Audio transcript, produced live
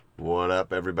What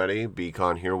up, everybody?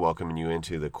 Beacon here, welcoming you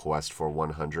into the Quest for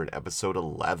 100, episode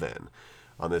 11.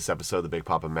 On this episode, the Big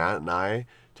Papa Matt and I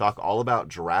talk all about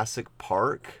Jurassic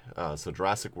Park. So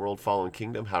Jurassic World Fallen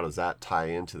Kingdom, how does that tie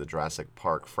into the Jurassic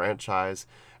Park franchise?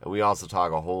 And we also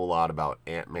talk a whole lot about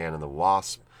Ant-Man and the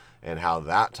Wasp and how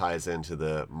that ties into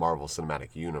the Marvel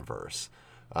Cinematic Universe,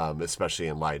 especially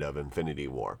in light of Infinity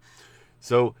War.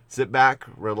 So sit back,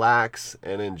 relax,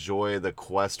 and enjoy the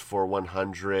Quest for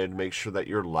 100. Make sure that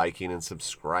you're liking and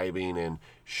subscribing and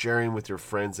sharing with your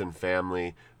friends and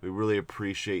family. We really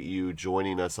appreciate you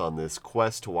joining us on this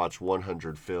quest to watch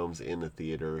 100 films in the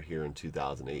theater here in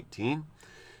 2018.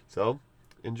 So,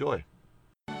 enjoy.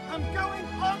 I'm going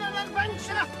on an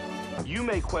adventure! You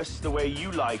may quest the way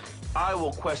you like. I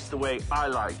will quest the way I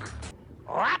like.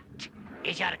 What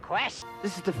is your quest?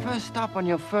 This is the first stop on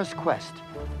your first quest.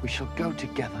 We shall go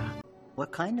together.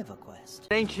 What kind of a quest?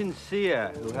 An ancient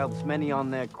seer who helps many on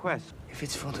their quest. If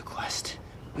it's for the quest,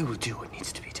 we will do what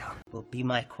needs to be done. Will be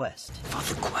my quest.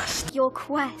 For the quest. Your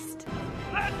quest.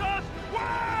 Let us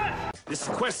quest! This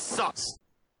quest sucks.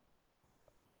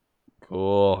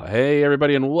 Cool. Hey,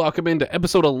 everybody, and welcome into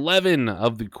episode 11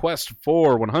 of the Quest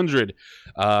for 100.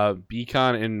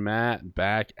 Beacon and Matt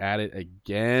back at it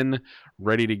again,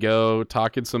 ready to go,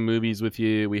 talking some movies with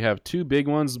you. We have two big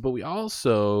ones, but we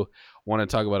also want to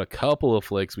talk about a couple of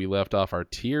flicks we left off our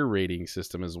tier rating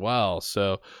system as well.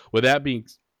 So with that being...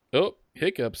 Oh,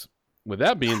 hiccups. With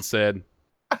that being said,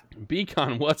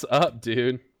 Beacon, what's up,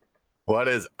 dude? What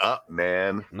is up,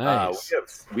 man? Nice.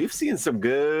 We've seen some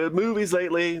good movies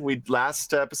lately.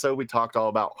 Last episode we talked all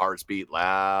about Hearts Beat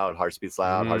Loud, Hearts Beats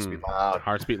Loud, Hearts Beat Loud.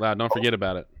 Hearts Beat Loud. Don't forget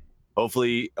about it.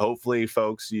 Hopefully,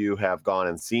 folks, you have gone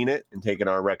and seen it and taken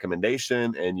our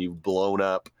recommendation, and you've blown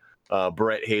up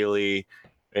Brett Haley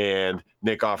and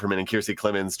Nick Offerman and Kiersey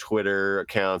Clemens' Twitter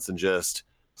accounts and just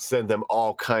sent them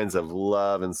all kinds of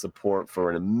love and support for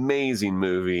an amazing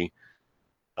movie.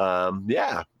 We're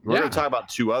going to talk about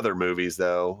two other movies,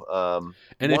 though.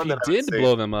 And if you did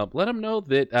blow them up, let them know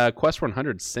that Quest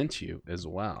 100 sent you as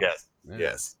well.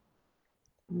 Yes.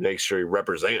 Make sure you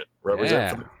represent for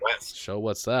the Quest. Show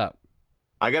what's up.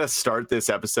 I got to start this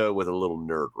episode with a little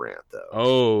nerd rant, though.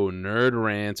 Oh, nerd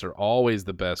rants are always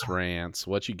the best rants.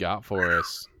 What you got for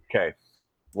us? Okay,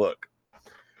 look.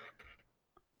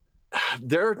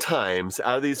 There are times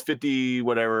out of these 50,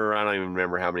 whatever, I don't even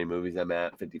remember how many movies I'm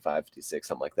at, 55, 56,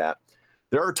 something like that.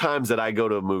 There are times that I go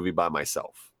to a movie by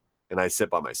myself and I sit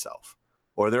by myself.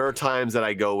 Or there are times that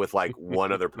I go with like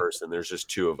one other person. There's just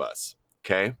two of us.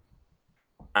 Okay.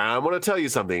 I'm going to tell you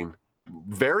something.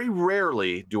 Very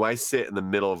rarely do I sit in the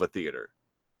middle of a theater.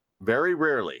 Very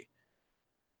rarely.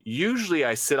 Usually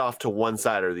I sit off to one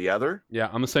side or the other. Yeah,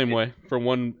 I'm the same way for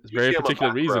one very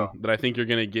particular reason that I think you're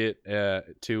going to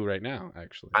get to right now,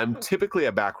 actually. I'm typically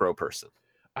a back row person.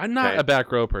 I'm not a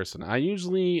back row person.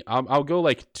 I'll go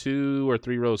like 2 or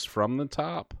 3 rows from the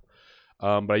top,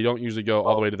 but I don't usually go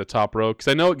all the way to the top row because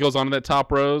I know it goes on to the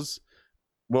top rows.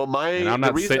 Well, and I'm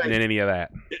not sitting in any of that.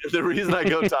 The reason I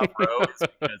go top row is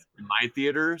because in my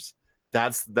theaters,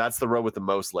 that's the row with the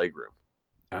most legroom.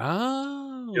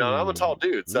 Oh, I'm a tall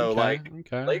dude, so legroom's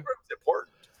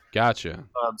important. Gotcha.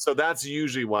 So that's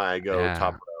usually why I go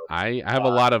top row. I have a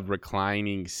lot of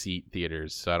reclining seat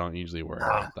theaters, so I don't usually worry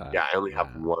about that. Yeah, I only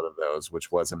have one of those,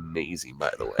 which was amazing,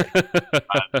 by the way.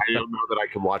 I don't know that I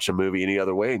can watch a movie any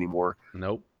other way anymore.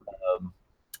 Nope.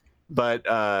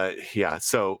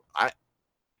 So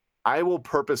I will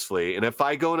purposefully, and if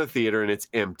I go in a theater and it's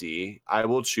empty, I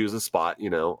will choose a spot,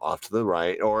 off to the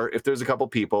right. Or if there's a couple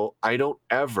people, I don't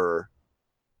ever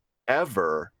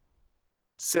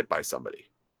sit by somebody.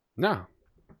 No.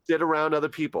 Sit around other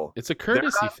people. It's a courtesy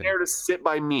They're not thing. there to sit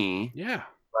by me. Yeah.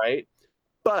 Right?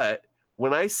 But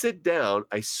when I sit down,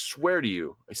 I swear to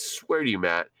you,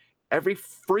 Matt, every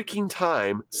freaking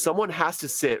time someone has to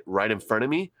sit right in front of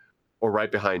me or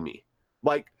right behind me.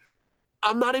 Like,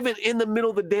 I'm not even in the middle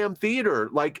of the damn theater.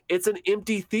 Like, it's an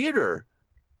empty theater.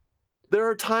 There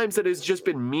are times that it's just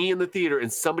been me in the theater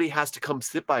and somebody has to come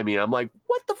sit by me. And I'm like,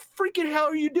 what the freaking hell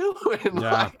are you doing?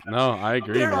 Yeah, no, I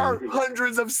agree. There are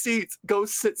hundreds of seats. Go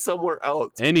sit somewhere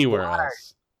else. Anywhere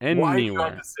else. Why do you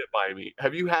have to sit by me?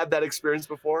 Have you had that experience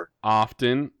before?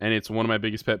 Often, and it's one of my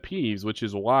biggest pet peeves, which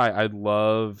is why I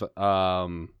love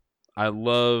to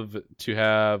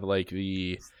have like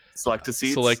the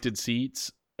selected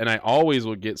seats. And I always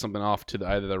will get something off to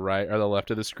either the right or the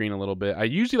left of the screen a little bit. I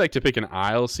usually like to pick an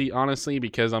aisle seat, honestly,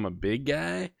 because I'm a big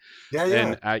guy. Yeah.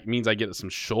 And it means I get some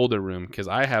shoulder room because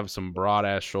I have some broad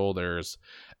ass shoulders.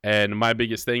 And my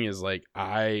biggest thing is like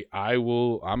I'm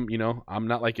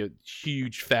not like a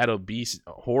huge fat obese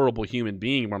horrible human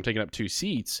being where I'm taking up 2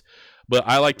 seats, but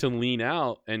I like to lean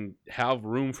out and have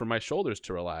room for my shoulders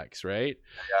to relax, right?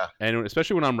 Yeah. And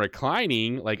especially when I'm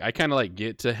reclining, like I kind of like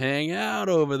get to hang out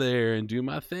over there and do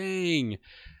my thing.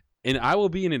 And I will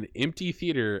be in an empty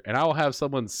theater and I will have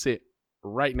someone sit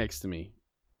right next to me.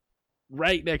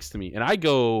 Right next to me. And I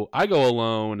go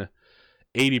alone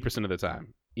 80% of the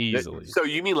time, easily. So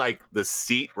you mean like the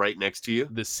seat right next to you?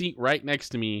 The seat right next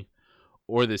to me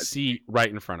or the seat right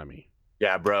in front of me.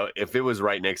 Yeah, bro. If it was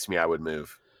right next to me, I would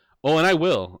move. Oh, and I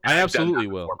will. I I've done absolutely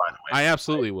that will. before, by the way. I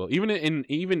absolutely will.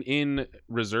 Even in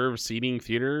reserved seating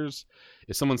theaters,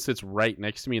 if someone sits right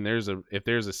next to me and if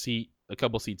there's a seat a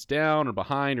couple seats down or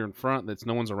behind or in front that's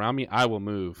no one's around me, I will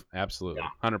move. Absolutely.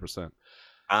 100%.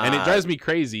 And it drives me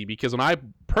crazy because when I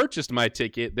purchased my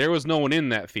ticket, there was no one in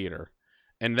that theater.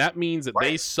 And that means that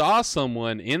they saw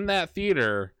someone in that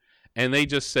theater and they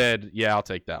just said, "Yeah, I'll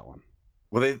take that one."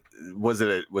 Well, was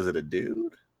it a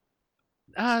dude?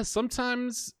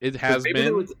 Sometimes it has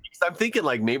been. I'm thinking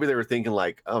like maybe they were thinking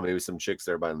like, oh, maybe some chicks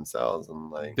there by themselves, and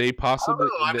like they possibly.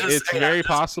 It's very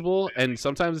possible, and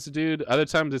sometimes it's a dude. Other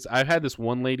times it's. I've had this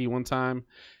one lady one time,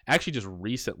 actually just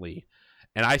recently,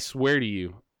 and I swear to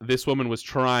you, this woman was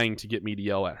trying to get me to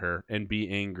yell at her and be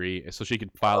angry so she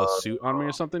could file a suit on me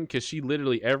or something. Because she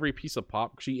literally every piece of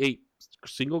pop she ate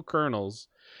single kernels,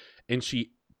 and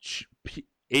she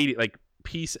ate it like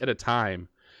piece at a time.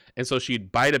 And so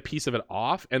she'd bite a piece of it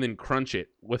off and then crunch it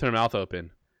with her mouth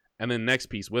open, and then next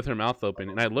piece with her mouth open.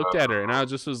 And I looked at her, and I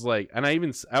just was like, I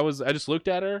just looked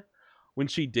at her when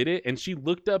she did it, and she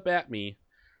looked up at me,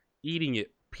 eating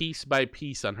it piece by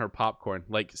piece on her popcorn.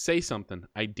 Like, say something,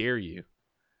 I dare you.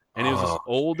 And it was this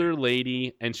older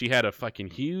lady, and she had a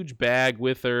fucking huge bag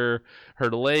with her. Her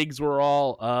legs were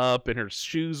all up, and her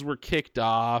shoes were kicked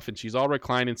off, and she's all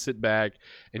reclined and sit back.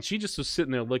 And she just was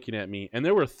sitting there looking at me. And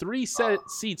there were 3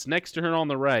 seats next to her on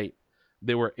the right.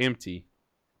 They were empty.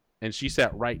 And she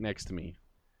sat right next to me.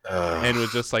 And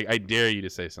was just like, I dare you to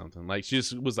say something. Like, she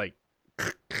just was like,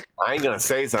 I ain't gonna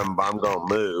say something, but I'm gonna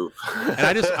move. And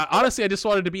I just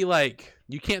wanted to be like,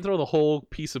 you can't throw the whole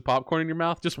piece of popcorn in your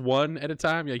mouth, just one at a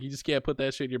time. Like, you just can't put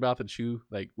that shit in your mouth and chew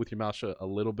like with your mouth shut a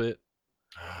little bit.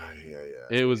 Yeah.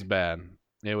 It was bad.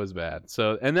 It was bad.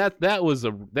 So, and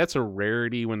that's a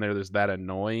rarity when there's that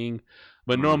annoying.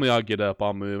 But normally I'll get up,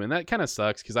 I'll move, and that kind of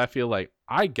sucks because I feel like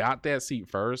I got that seat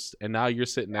first, and now you're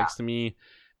sitting next to me,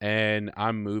 and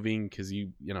I'm moving because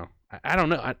you know. I don't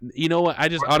know. You know what? I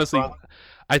just honestly,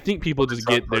 I think people just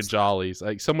get their jollies.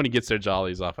 Like somebody gets their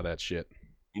jollies off of that shit.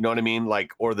 You know what I mean?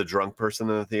 Like, or the drunk person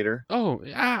in the theater. Oh,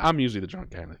 I'm usually the drunk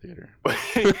guy in the theater. but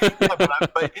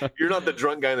you're not the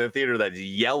drunk guy in the theater that's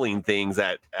yelling things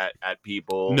at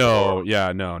people. No,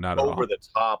 not at all. Over the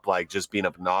top, like just being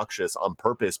obnoxious on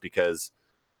purpose because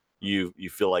you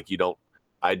feel like you don't.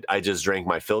 I just drank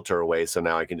my filter away, so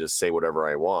now I can just say whatever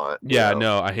I want. Yeah,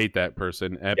 no, I hate that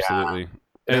person. Absolutely. Yeah.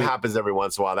 It happens every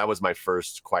once in a while. That was my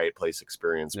first Quiet Place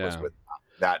experience was with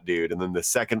that dude. And then the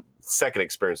second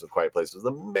experience with Quiet Place was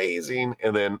amazing.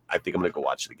 And then I think I'm going to go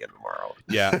watch it again tomorrow.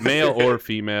 Yeah, male or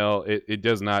female, it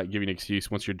does not give you an excuse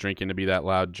once you're drinking to be that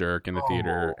loud jerk in the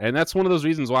theater. And that's one of those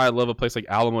reasons why I love a place like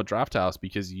Alamo Drafthouse,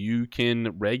 because you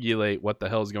can regulate what the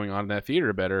hell is going on in that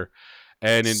theater better.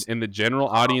 And in the general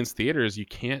audience theaters, you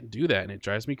can't do that. And it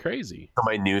drives me crazy.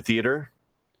 My new theater.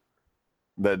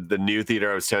 The new theater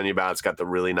I was telling you about, it's got the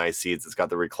really nice seats. It's got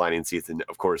the reclining seats. And,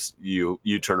 of course, you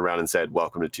turned around and said,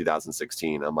 welcome to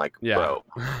 2016. I'm like, bro.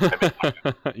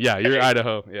 Yeah, you're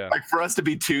Idaho. Yeah. Like, for us to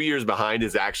be 2 years behind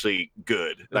is actually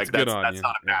good. Like, that's not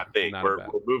a bad thing. We're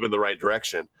moving the right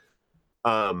direction.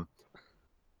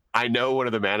 I know one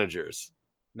of the managers.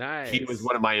 Nice. He was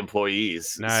one of my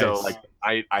employees. Nice. So, like,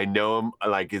 I know him.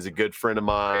 Like, he's a good friend of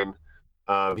mine.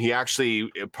 He actually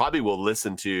probably will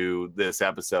listen to this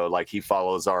episode. Like, he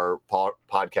follows our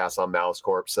podcast on Malice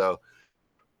Corp. So,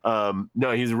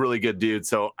 no, he's a really good dude.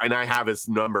 So, and I have his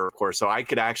number, of course. So I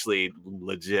could actually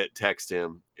legit text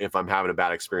him if I'm having a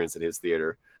bad experience at his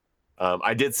theater.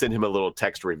 I did send him a little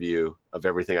text review of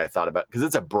everything I thought about, because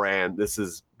this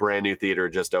is brand new theater,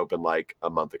 just opened like a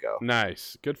month ago.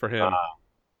 Nice. Good for him.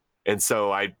 And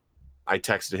so I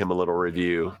texted him a little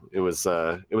review. It was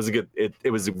a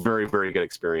very, very good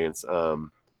experience.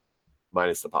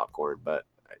 Minus the popcorn, but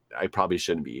I probably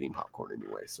shouldn't be eating popcorn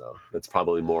anyway. So that's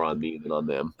probably more on me than on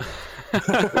them.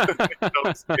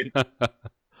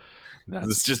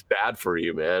 It's just bad for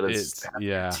you, man.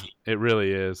 It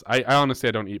really is. I honestly,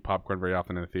 I don't eat popcorn very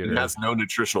often in the theater. It has no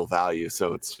nutritional value.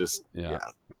 So it's just,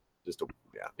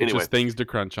 Anyway, just things to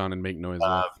crunch on and make noise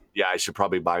with. Yeah, I should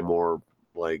probably buy more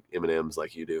like M&Ms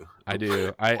like you do. I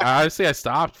do. I honestly I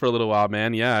stopped for a little while,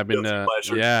 man. Yeah, I've been. Guilty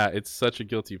pleasure. Yeah, it's such a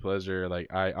guilty pleasure.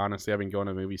 Like I honestly, I've been going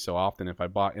to movies so often. If I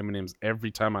bought M&Ms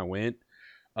every time I went,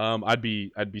 I'd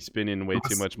be spending way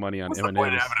too much money on What's M&Ms. the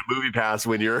point of having a movie pass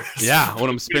when you're Yeah, when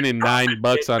I'm spending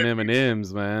 $9 on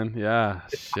M&Ms, man. Yeah,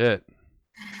 shit.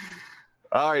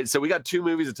 All right, so we got 2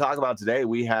 movies to talk about today.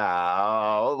 We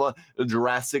have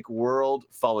Jurassic World: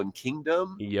 Fallen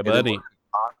Kingdom. Yeah, and then buddy. we're gonna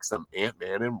talk some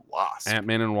Ant-Man and Wasp.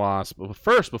 Ant-Man and Wasp. But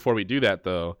first, before we do that,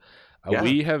 though, Yeah.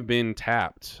 we have been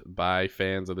tapped by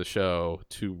fans of the show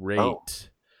to rate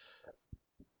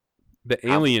the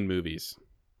Alien movies.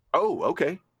 Oh,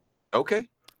 okay. I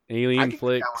Alien can get down with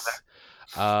flicks.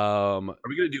 Are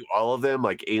we gonna do all of them,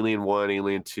 like Alien 1,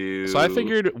 Alien 2? So I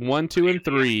figured 1, 2, and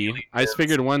 3. I just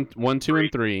figured 1, 2, and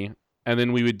 3, and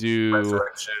then we would do.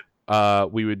 Resurrection.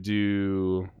 We would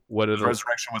do what are the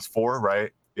Resurrection was 4,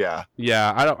 right? Yeah.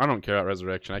 Yeah, I don't care about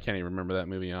Resurrection. I can't even remember that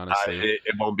movie, honestly.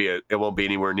 It won't be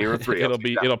anywhere near a 3.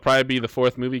 It'll probably be the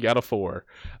 4th movie. Got a 4.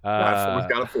 Fourth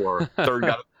got a 4.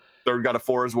 Third got a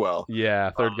 4 as well.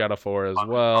 Yeah, third got a 4 as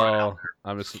well.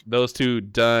 I'm just those 2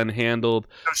 done, handled.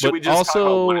 So should But we just talk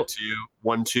also about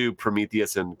 1, 2,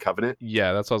 Prometheus and Covenant?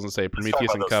 Yeah, that's what I was gonna say.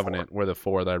 Prometheus and those Covenant were the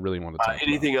 4 that I really want to talk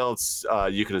Anything else?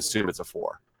 You can assume it's a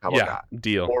 4. How about about. Yeah, that?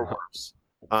 deal. 4 worse.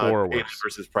 4 Alien worse.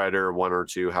 versus Predator 1 or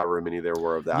 2, however many there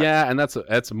were of that. Yeah, and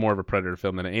that's more of a Predator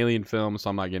film than an Alien film, so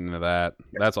I'm not getting into that.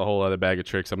 That's a whole other bag of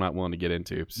tricks I'm not willing to get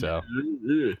into. So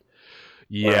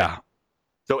yeah. Right.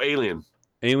 So Alien.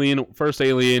 First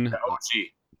Alien, The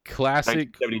OG.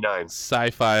 classic 1979.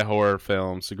 sci-fi horror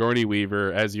film. Sigourney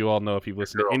Weaver, as you all know, if you've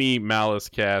listened to any Malice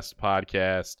Cast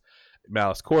podcast,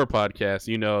 Malice Core podcast,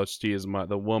 you know she is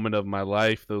the woman of my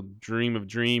life, the dream of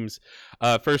dreams.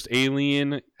 First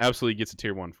Alien absolutely gets a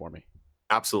tier 1 for me.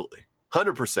 Absolutely.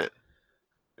 100%.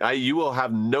 You will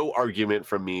have no argument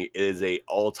from me. It is a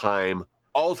all-time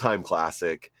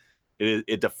classic.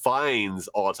 It defines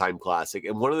all-time classic.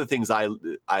 And one of the things I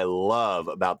love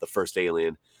about the first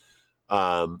Alien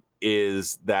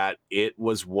is that it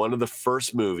was one of the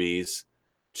first movies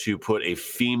to put a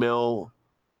female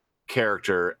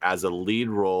character as a lead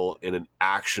role in an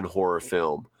action horror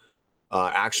film,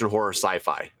 action horror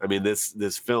sci-fi. I mean,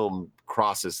 this film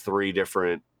crosses 3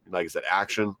 different, like I said,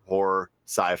 action, horror,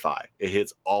 sci-fi. It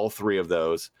hits all 3 of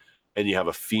those, and you have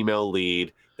a female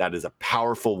lead that is a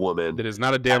powerful woman. That is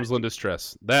not a damsel in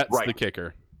distress. That's Right. the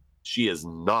kicker. She is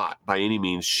not by any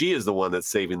means. She is the one that's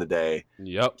saving the day.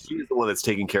 Yep. She is the one that's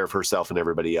taking care of herself and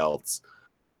everybody else.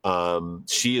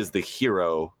 She is the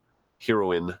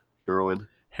heroine.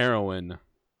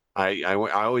 I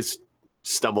always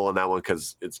stumble on that one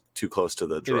because it's too close to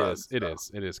the drugs. It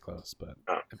is close, but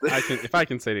if I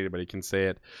can say it, anybody can say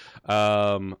it.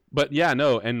 But yeah,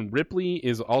 no, and Ripley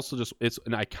is also it's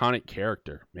an iconic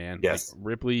character, man. Yes. Like,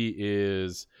 Ripley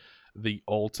is the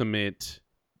ultimate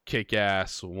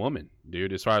kick-ass woman,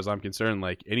 dude, as far as I'm concerned.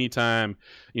 Like, anytime,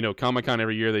 Comic-Con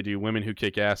every year, they do women who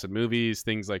kick ass in movies,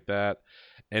 things like that.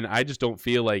 And I just don't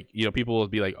feel like, people will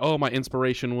be like, oh, my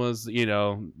inspiration was,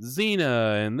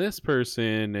 Xena and this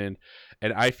person. And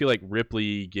I feel like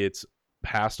Ripley gets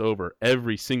passed over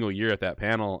every single year at that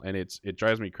panel. And it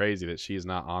drives me crazy that she's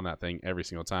not on that thing every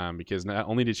single time, because not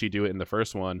only did she do it in the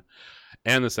first one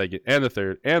and the second and the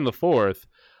third and the fourth,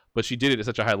 but she did it at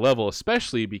such a high level,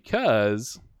 especially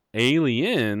because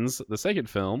Aliens, the second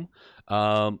film,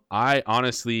 I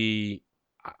honestly,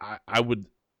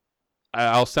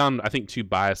 I'll sound, I think, too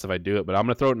biased if I do it, but I'm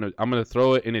gonna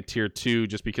throw it in a tier 2,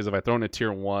 just because if I throw it in a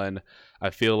tier 1, I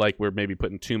feel like we're maybe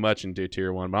putting too much into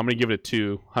tier 1. But I'm gonna give it a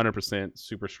 2, 100%,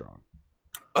 super strong.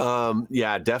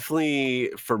 Yeah,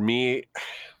 definitely for me.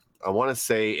 I want to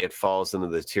say it falls into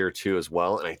the tier 2 as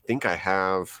well, and I think I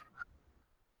have.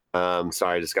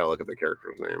 Sorry, I just gotta look at the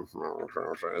character's name.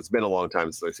 It's been a long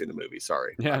time since I've seen the movie.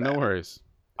 Sorry. Yeah, no worries.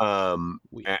 But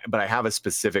I have a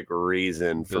specific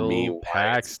reason for Bill me.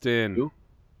 Paxton.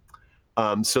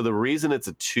 So the reason it's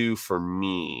a 2 for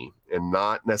me and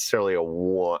not necessarily a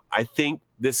 1, I think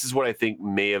this is what I think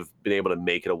may have been able to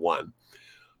make it a 1.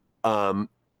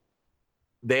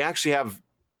 They actually have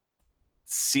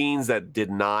scenes that did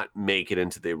not make it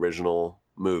into the original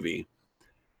movie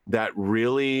that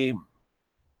really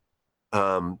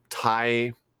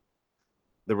tie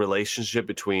the relationship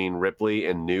between Ripley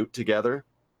and Newt together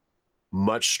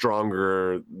much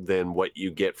stronger than what you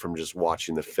get from just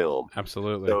watching the film.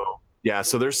 Absolutely.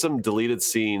 So there's some deleted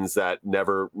scenes that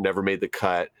never made the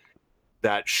cut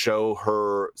that show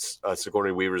her,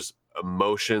 Sigourney Weaver's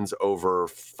emotions over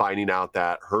finding out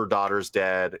that her daughter's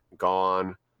dead,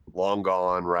 gone, long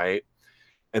gone, right?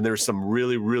 And there's some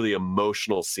really, really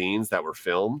emotional scenes that were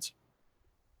filmed.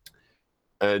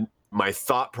 And my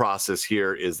thought process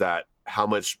here is that how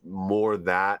much more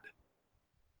that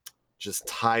just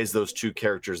ties those two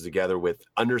characters together with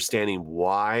understanding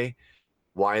why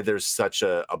there's such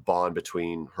a bond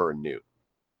between her and Newt,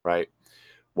 right?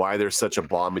 Why there's such a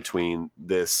bond between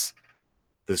this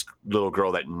little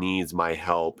girl that needs my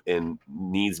help and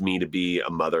needs me to be a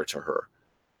mother to her.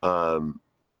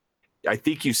 I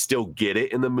think you still get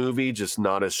it in the movie, just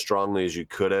not as strongly as you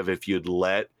could have if you'd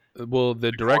let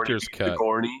the director's cut.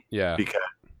 Yeah. Because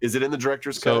is it in the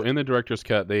director's cut? So in the director's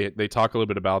cut, they talk a little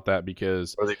bit about that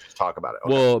because, or they just talk about it.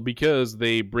 Okay. Well, because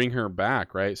they bring her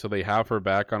back, right? So they have her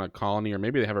back on a colony, or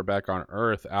maybe they have her back on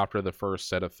Earth after the first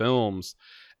set of films,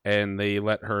 and they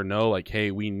let her know, like, hey,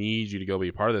 we need you to go be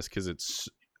a part of this because it's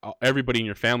everybody in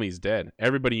your family is dead.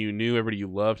 Everybody you knew, everybody you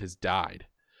loved has died.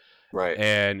 Right.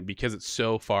 And because it's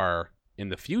so far in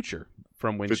the future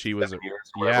from when she was,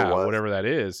 years, whatever that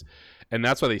is. And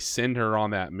that's why they send her on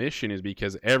that mission, is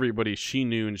because everybody she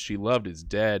knew and she loved is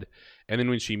dead. And then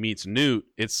when she meets Newt,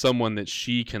 it's someone that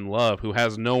she can love who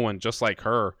has no one just like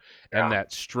her. Yeah. And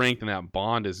that strength and that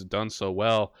bond is done so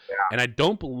well. Yeah. And I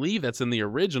don't believe that's in the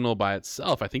original by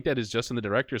itself. I think that is just in the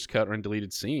director's cut or in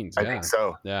deleted scenes. I think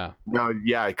so. Yeah. No,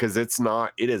 yeah, because it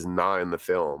is not in the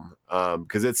film.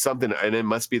 Because it's something, and it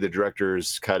must be the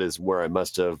director's cut is where I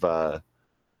must have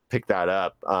pick that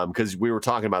up, because we were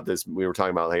talking about this. We were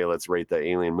talking about, hey, let's rate the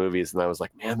Alien movies, and I was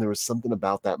like, man, there was something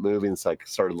about that movie, and so I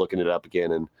started looking it up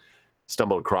again and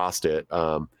stumbled across it.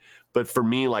 But for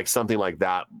me, like something like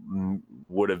that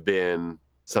would have been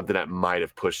something that might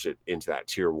have pushed it into that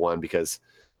tier 1, because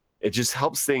it just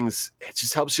helps things. It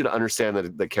just helps you to understand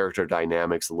the character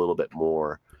dynamics a little bit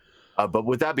more. But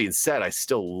with that being said, I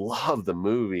still love the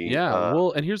movie. Yeah,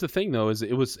 well, and here's the thing, though, is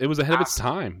it was ahead of its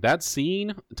time. That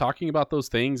scene, talking about those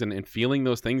things and feeling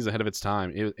those things ahead of its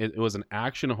time. It was an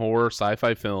action horror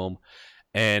sci-fi film,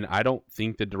 and I don't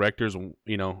think the directors,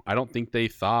 I don't think they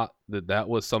thought that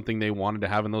was something they wanted to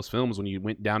have in those films when you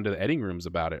went down to the editing rooms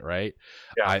about it, right?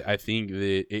 Yeah. I think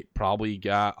that it probably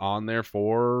got on there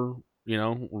for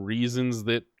reasons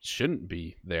that shouldn't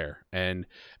be there, and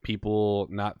people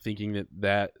not thinking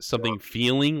that something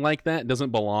feeling like that doesn't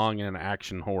belong in an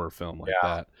action horror film like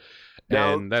that.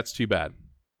 And now, that's too bad.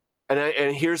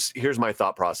 And here's my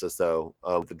thought process, though,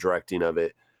 of the directing of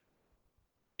it.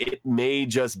 It may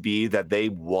just be that they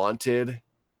wanted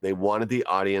the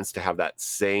audience to have that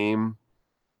same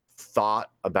thought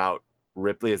about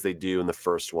Ripley as they do in the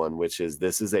first one, which is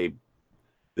this is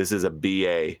a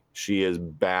BA. She is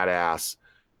badass.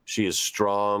 She is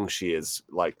strong. She is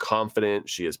like confident.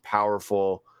 She is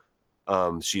powerful.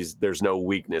 There's no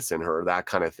weakness in her, that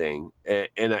kind of thing.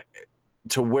 And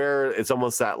to where it's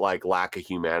almost that like lack of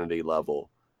humanity level.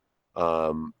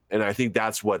 And I think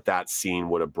that's what that scene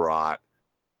would have brought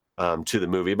to the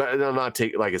movie. But I'm not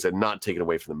like I said, not taken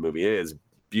away from the movie. It is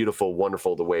beautiful,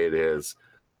 wonderful the way it is.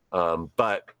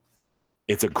 But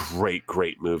it's a great,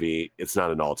 great movie. It's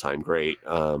not an all-time great.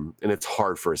 And it's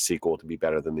hard for a sequel to be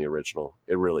better than the original.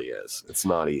 It really is. It's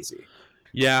not easy.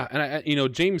 Yeah,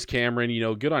 and James Cameron,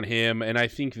 good on him. And I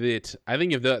think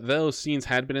if those scenes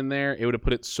had been in there, it would have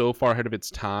put it so far ahead of its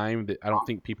time that I don't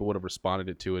think people would have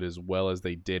responded to it as well as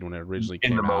they did when it originally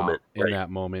came out. In that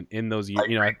moment, in those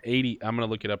years, 80. I'm gonna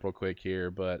look it up real quick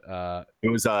here, but it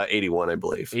was 81, I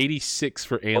believe. 86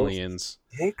 for Aliens.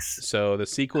 So the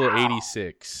sequel of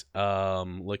 86.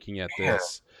 Looking at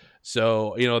this.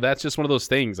 So, that's just one of those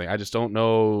things. Like, I just don't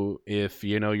know if,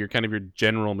 your kind of your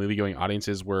general movie going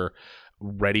audiences were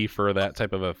ready for that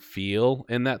type of a feel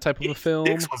in that type of a film.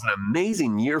 This was an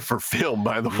amazing year for film,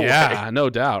 by the way. Yeah, no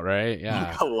doubt, right?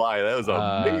 Yeah. No lie, that was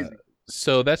amazing.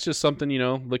 So that's just something,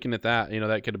 looking at that,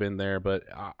 that could have been there. But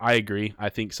I agree. I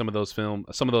think some of those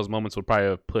moments would probably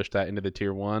have pushed that into the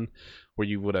tier 1, where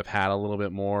you would have had a little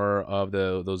bit more of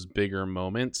those bigger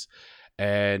moments.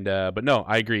 And but no,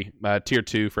 I agree. Tier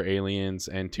 2 for Aliens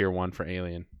and tier 1 for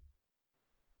Alien.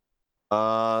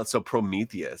 So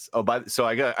Prometheus. So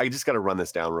I just got to run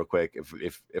this down real quick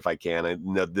if I can. I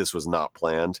know this was not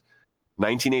planned.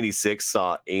 1986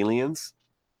 saw Aliens,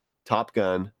 Top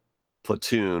Gun,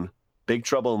 Platoon, Big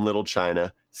Trouble in Little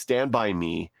China, Stand By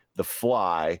Me, The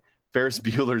Fly, Ferris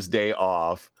Bueller's Day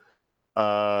Off.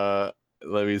 Let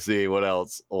me see what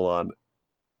else. Hold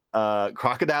on.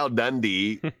 Crocodile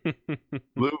Dundee,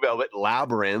 Blue Velvet,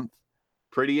 Labyrinth,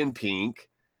 Pretty in Pink,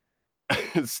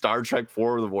 Star Trek IV: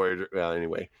 The Voyager. Well,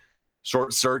 anyway,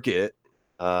 Short Circuit.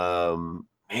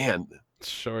 Man,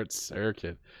 Short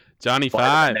Circuit. Johnny Flight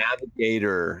 5. of the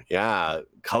Navigator. Yeah.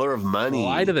 Color of Money.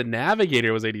 Flight of the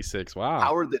Navigator was 86. Wow.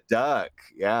 Howard the Duck.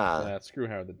 Yeah. Screw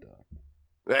Howard the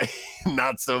Duck.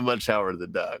 Not so much Howard the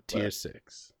Duck. Tier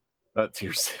 6.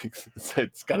 Tier 6.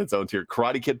 It's got its own tier.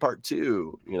 Karate Kid Part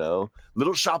 2, you know.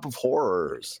 Little Shop of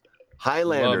Horrors. Love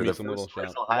Highlander, me the some first Little Shop.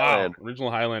 original Wow, Highlander.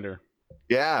 original Highlander.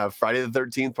 Yeah, Friday the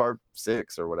 13th Part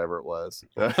 6 or whatever it was.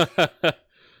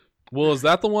 Well, is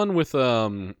that the one with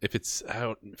if it's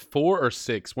out 4 or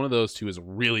 6, one of those two is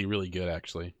really, really good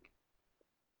actually.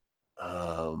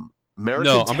 American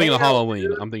No, I'm thinking of Tail, Halloween.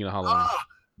 dude. I'm thinking of Halloween.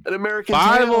 An American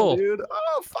Fievel. Tail, dude.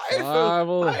 Oh,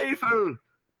 Fievel.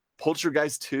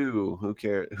 Poltergeist 2. Who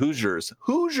cares?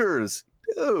 Hoosiers,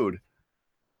 dude.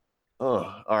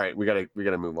 Oh, all right. We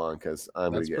gotta move on because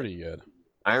I'm That's gonna get pretty good.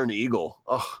 Iron Eagle.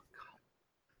 Oh,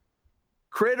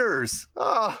 Critters.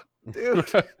 Oh, dude.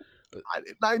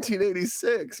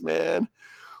 1986, man.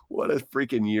 What a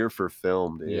freaking year for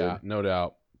film, dude. Yeah, no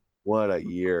doubt. What a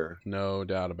year. No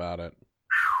doubt about it.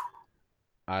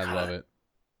 I love it.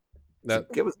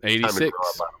 That Give us time to 86. grow up,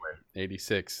 by the way.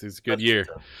 86. It's a good year.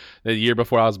 The year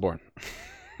before I was born.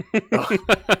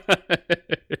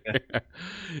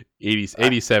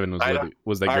 87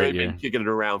 was that great year. Been kicking it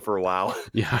around for a while.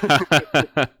 Yeah.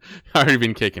 I've already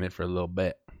been kicking it for a little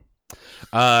bit.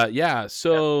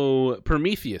 So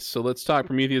Prometheus. So let's talk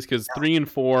Prometheus because 3 and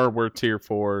 4 were tier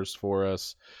 4s for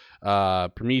us.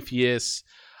 Prometheus,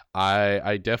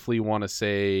 I definitely want to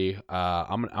say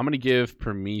I'm gonna give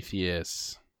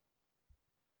Prometheus.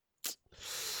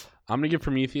 I'm gonna give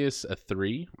Prometheus a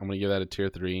 3. I'm gonna give that a tier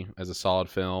 3 as a solid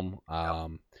film. I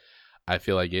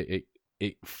feel like it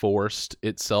forced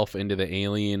itself into the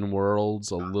alien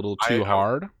worlds a little too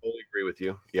hard. I totally agree with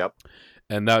you. Yep.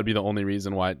 And that would be the only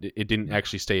reason why it didn't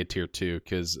actually stay a tier 2,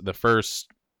 because the first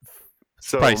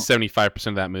So probably 75%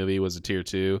 of that movie was a tier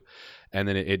 2, and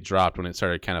then it dropped when it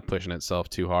started kind of pushing itself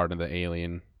too hard into the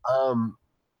alien.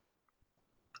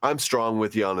 I'm strong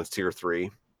with you on a tier 3.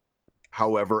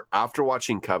 However, after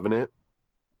watching Covenant,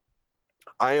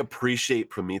 I appreciate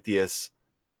Prometheus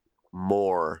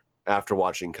more after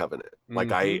watching Covenant.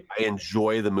 Like I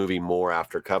enjoy the movie more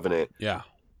after Covenant. Yeah.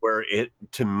 Where it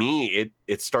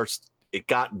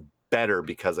got better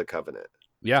because of Covenant.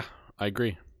 Yeah, I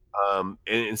agree.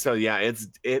 And so yeah,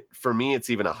 for me it's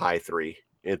even a high 3.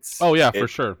 For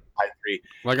sure. High 3.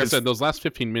 Like I said, those last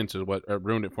 15 minutes is what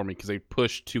ruined it for me because they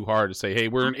pushed too hard to say, "Hey,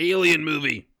 we're an alien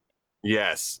movie."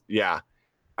 Yes, yeah.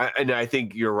 I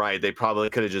think you're right. They probably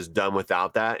could have just done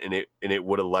without that, and it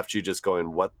would have left you just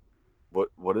going, what,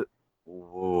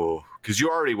 because you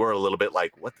already were a little bit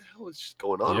like, what the hell is just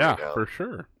going on? Yeah, right now? for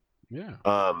sure. Yeah,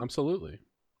 absolutely.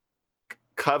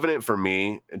 Covenant for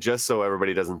me, just so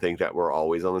everybody doesn't think that we're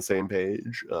always on the same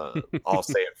page, I'll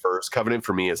say it first. Covenant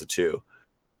for me is a 2.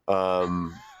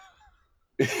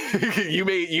 You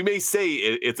may say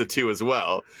it's a 2 as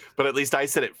well, but at least I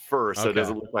said it first, so it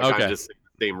doesn't look like I'm just saying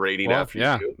the same rating after you.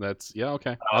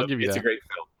 Okay. I'll give you that. It's a great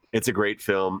film. It's a great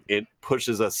film. It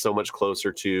pushes us so much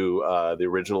closer to the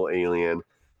original Alien.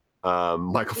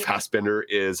 Michael Fassbender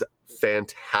is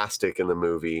fantastic in the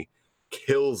movie,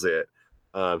 kills it.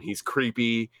 He's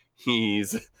creepy.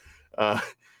 He's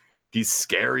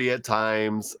scary at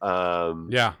times.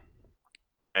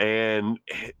 And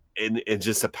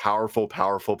just a powerful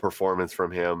performance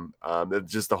from him.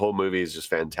 Just the whole movie is just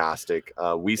fantastic.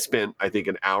 We spent, I think,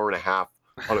 an hour and a half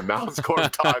on a mouse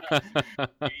court talk.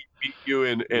 You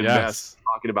and Mess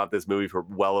talking about this movie for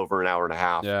well over an hour and a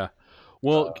half. Yeah.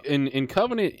 Well, in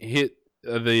Covenant hit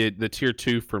the tier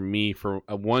 2 for me for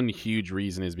one huge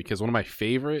reason is because one of my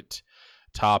favorite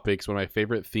topics, one of my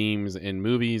favorite themes in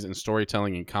movies and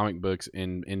storytelling in comic books,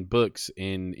 in books,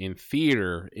 in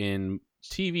theater, in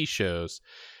TV shows,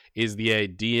 is the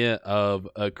idea of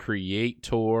a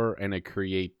creator and a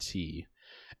createe.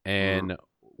 And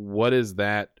what is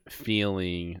that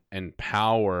feeling and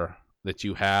power that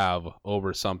you have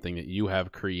over something that you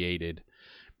have created?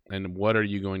 And what are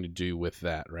you going to do with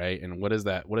that, right? And what does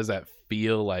that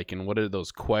feel like? And what are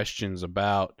those questions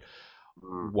about?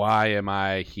 Why am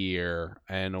I here?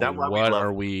 And what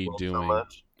are we doing? So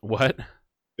what?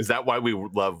 Is that why we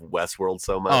love Westworld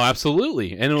so much? Oh,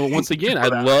 absolutely. And once again, I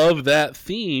love that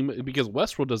theme because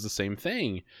Westworld does the same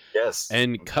thing. Yes.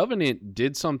 And Covenant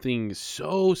did something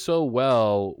so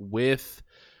well with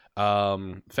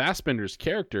Fassbender's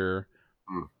character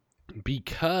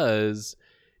because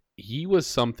he was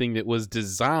something that was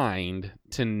designed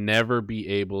to never be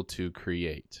able to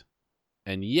create.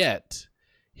 And yet,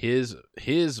 his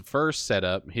first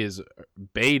setup, his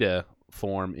beta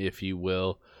form, if you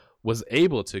will, was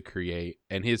able to create,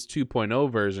 and his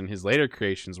 2.0 version, his later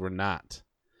creations were not.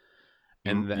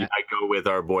 And I go with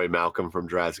our boy Malcolm from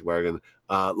Jurassic Park, and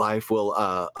life will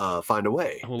find a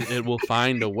way. It will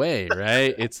find a way,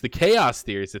 right? It's the chaos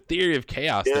theory. It's the theory of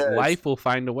chaos that life will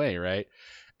find a way, right?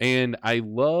 And I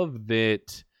love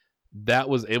that that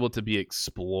was able to be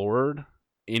explored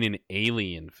in an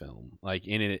alien film, like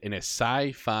in a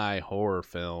sci-fi horror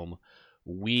film.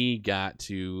 We got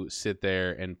to sit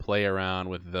there and play around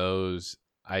with those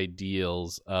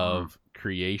ideals of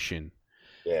creation,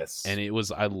 Yes. and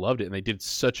I loved it, and they did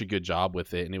such a good job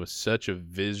with it, and it was such a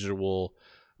visual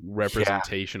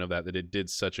representation of that it did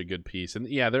such a good piece. And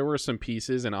yeah, there were some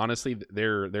pieces, and honestly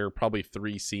there are probably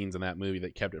 3 scenes in that movie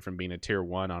that kept it from being a tier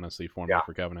 1, honestly, for me,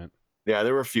 for Covenant. Yeah,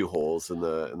 there were a few holes in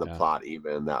the Yeah. plot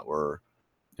even that were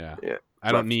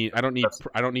I don't need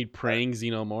praying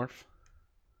xenomorph.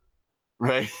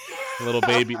 Right. Little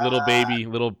praying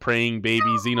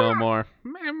baby xenomorph.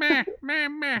 Meh, meh,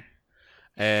 meh.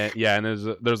 And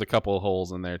there's a couple of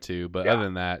holes in there too, but other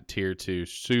than that, tier 2,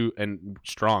 and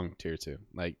strong tier 2,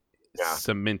 like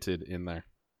cemented in there.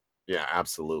 Yeah,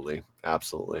 absolutely.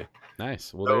 Nice.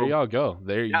 Well, So, there y'all go.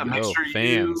 There you make go, sure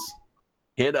fans.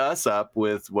 You hit us up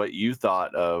with what you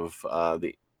thought of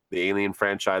the Alien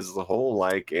franchise as a whole,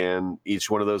 like, and each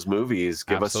one of those movies.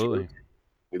 Give Absolutely. us.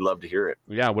 We'd love to hear it.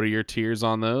 Yeah, what are your tiers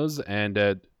on those?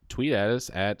 And tweet at us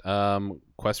at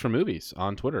Quest for Movies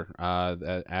on Twitter.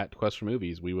 At Quest for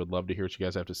Movies. We would love to hear what you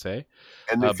guys have to say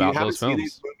And if you about haven't those seen films.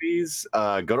 these movies,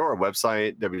 go to our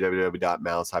website,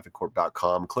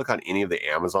 www.mouse-corp.com. Click on any of the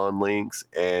Amazon links,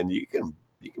 and you can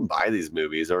buy these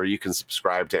movies, or you can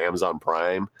subscribe to Amazon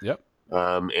Prime. Yep.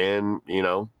 And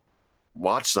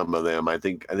watch some of them. I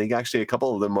think actually a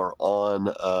couple of them are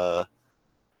on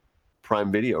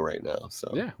Prime Video right now. So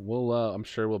yeah, we'll I'm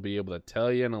sure we'll be able to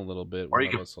tell you in a little bit. or you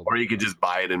could just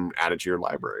buy it and add it to your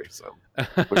library. So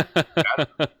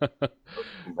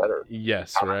better.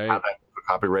 Yes, have right. Have that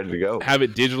copy ready to go. Have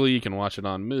it digitally. You can watch it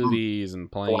on movies and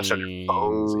planes. Watch it on your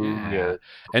phone,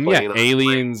 And plane on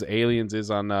Aliens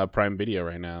is on Prime Video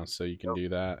right now, so you can do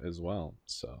that as well.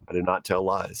 So I did not tell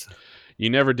lies. You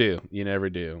never do.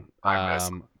 I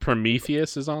miss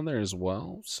Prometheus is on there as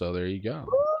well, so there you go.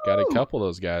 Got a couple of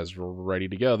those guys ready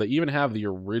to go. They even have the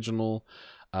original,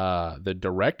 the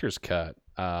director's cut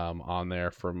on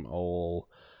there from old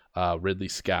Ridley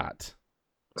Scott.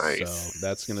 Nice. So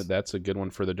that's a good one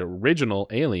for the original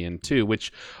Alien too.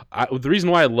 Which the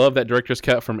reason why I love that director's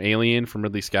cut from Alien from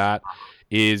Ridley Scott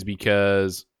is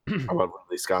because I love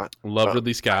Ridley Scott.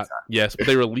 Ridley Scott. Yes, but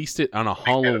they released it on a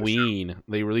Halloween.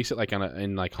 They released it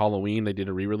in Halloween. They did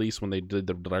a re-release when they did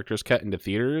the director's cut into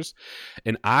theaters,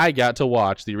 and I got to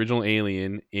watch the original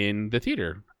Alien in the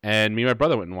theater. And me and my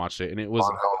brother went and watched it, and it was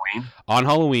on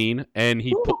Halloween. And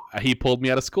he pulled me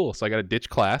out of school, so I got to ditch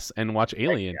class and watch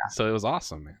Alien. So it was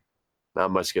awesome, man. Not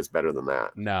much gets better than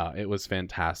that. No, it was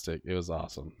fantastic. It was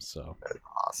awesome. So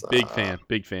awesome.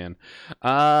 Big fan.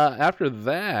 After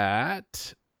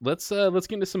that, let's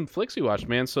get into some flicks we watched,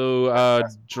 man. So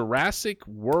Jurassic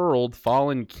World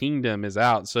Fallen Kingdom is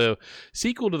out. So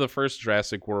sequel to the first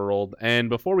Jurassic World. And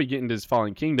before we get into this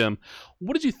Fallen Kingdom,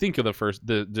 what did you think of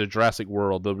the Jurassic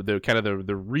World, the kind of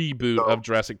the reboot of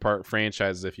Jurassic Park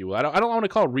franchises, if you will? I don't want to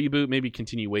call it reboot, maybe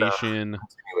continuation.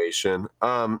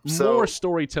 More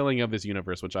storytelling of this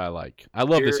universe, which I like. I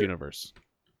love this universe.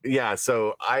 Yeah,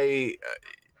 so I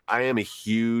am a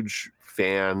huge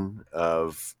fan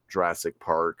of Jurassic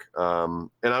Park, and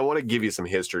I want to give you some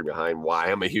history behind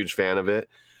why I'm a huge fan of it.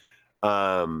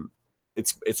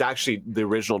 It's actually the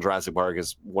original Jurassic Park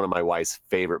is one of my wife's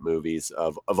favorite movies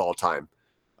of all time.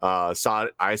 I saw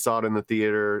it in the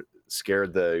theater,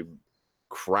 scared the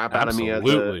crap out of me as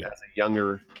a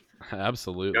younger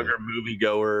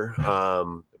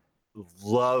moviegoer.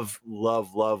 Love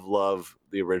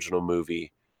the original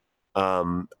movie.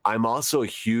 I'm also a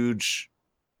huge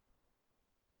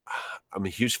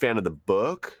fan of the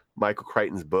book, Michael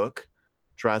Crichton's book,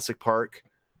 Jurassic Park,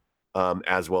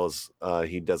 as well as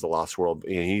he does The Lost World.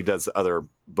 He does other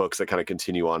books that kind of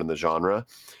continue on in the genre.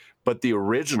 But the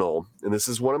original, and this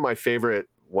is one of my favorite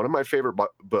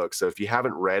books. So if you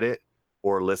haven't read it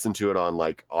or listened to it on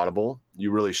like Audible,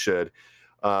 you really should.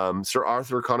 Sir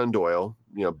Arthur Conan Doyle,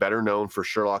 better known for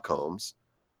Sherlock Holmes,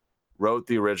 wrote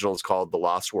the original. It's called The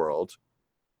Lost World,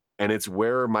 and it's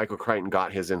where Michael Crichton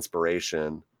got his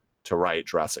inspiration to write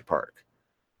Jurassic Park.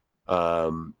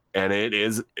 And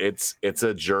it's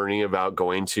a journey about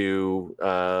going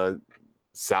to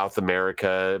South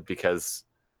America because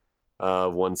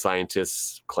one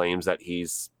scientist claims that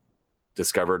he's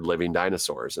discovered living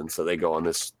dinosaurs, and so they go on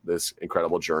this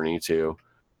incredible journey to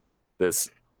this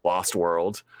lost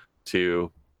world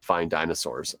to find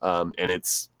dinosaurs. And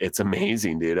it's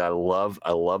amazing, dude. I love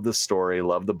the story,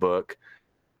 love the book,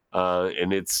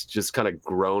 and it's just kind of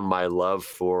grown my love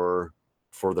for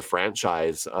the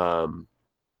franchise.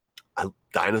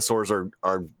 Dinosaurs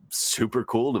are super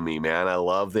cool to me, man. I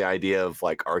love the idea of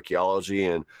like archaeology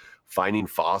and finding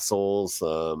fossils.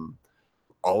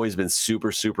 Always been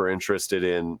super interested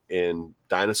in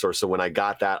dinosaurs. So when I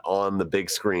got that on the big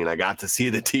screen, I got to see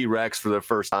the T-Rex for the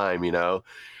first time,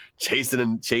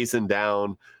 chasing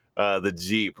down the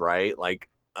Jeep, right? Like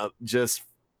just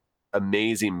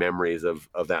amazing memories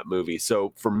of that movie.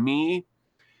 So for me,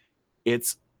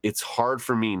 it's hard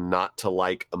for me not to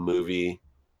like a movie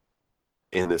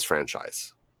in this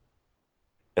franchise.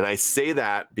 And I say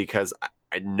that because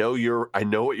I know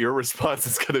what your response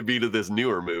is going to be to this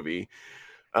newer movie.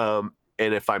 And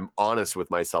if I'm honest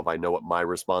with myself, I know what my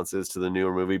response is to the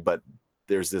newer movie, but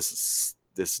there's this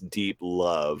deep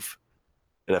love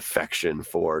and affection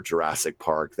for Jurassic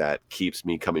Park that keeps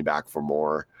me coming back for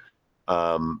more.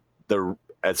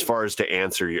 As far as to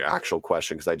answer your actual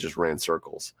question, because I just ran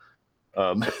circles.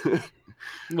 A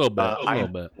little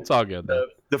bit. It's all good though.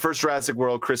 The first Jurassic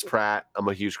World, Chris Pratt. I'm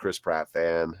a huge Chris Pratt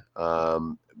fan,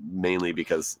 mainly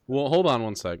because. Well, hold on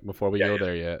one sec before we go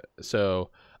there yet. So,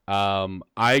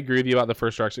 I agree with you about the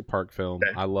first Jurassic Park film.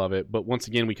 Okay. I love it, but once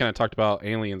again, we kind of talked about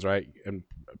aliens, right? And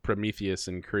Prometheus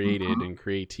and created and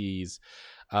createes.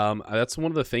 That's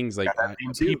one of the things, like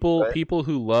people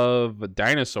who love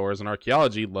dinosaurs and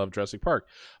archaeology love Jurassic Park,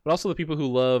 but also the people who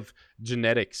love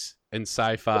genetics and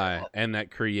sci-fi and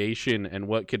that creation and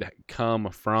what could come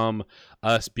from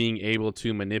us being able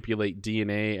to manipulate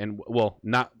DNA and, well,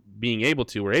 not being able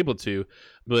to, we're able to,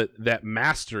 but that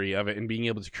mastery of it and being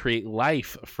able to create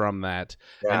life from that.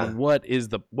 And what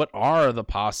are the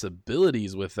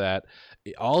possibilities with that?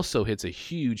 It also hits a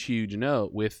huge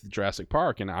note with Jurassic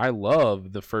Park. And I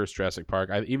love the first Jurassic Park.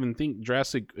 I even think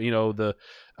Jurassic, the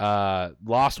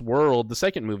Lost World, the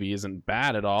second movie, isn't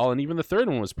bad at all. And even the third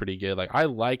one was pretty good. Like, I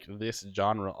like this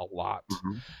genre a lot.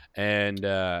 And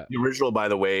the original, by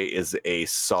the way, is a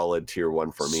solid tier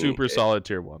 1 for me. Super solid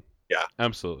tier 1. Yeah,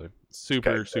 absolutely.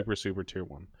 Super tier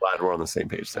 1. Glad we're on the same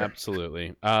page there.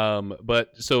 Absolutely.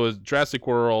 But so as Jurassic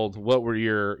World, what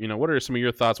are some of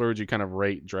your thoughts? Where would you kind of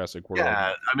rate Jurassic World?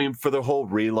 Yeah, I mean, for the whole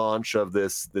relaunch of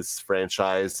this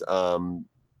franchise,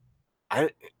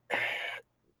 I'd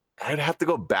have to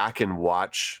go back and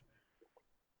watch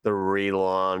the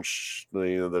relaunch,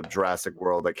 the Jurassic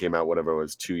World that came out, whatever it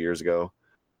was, 2 years ago.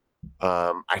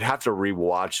 I'd have to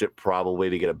rewatch it probably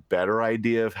to get a better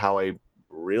idea of how I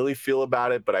really feel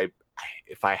about it, but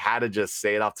if I had to just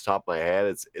say it off the top of my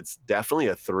head, it's definitely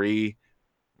a 3,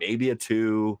 maybe a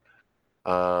 2.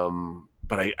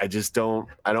 But I just don't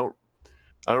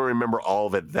remember all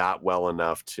of it that well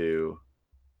enough to,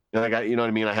 you know what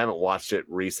I mean? I haven't watched it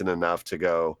recent enough to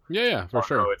go. Yeah, for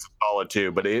sure. No, it's a solid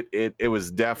 2, but it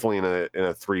was definitely in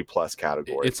a 3+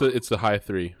 category. It's a high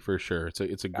 3 for sure.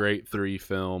 It's a great 3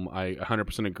 film. I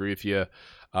 100% agree with you.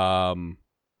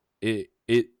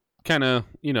 It kind of,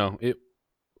 it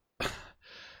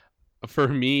for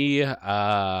me,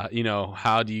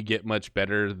 how do you get much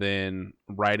better than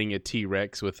riding a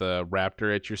T-Rex with a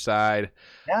raptor at your side?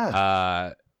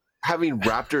 Yeah. Having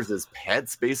raptors as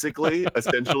pets, basically,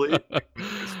 essentially.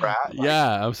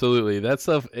 Yeah, absolutely. That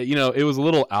stuff, it was a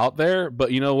little out there,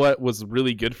 but you know what was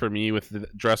really good for me with the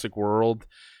Jurassic World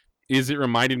is it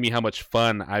reminded me how much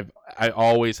fun I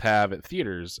always have at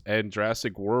theaters. And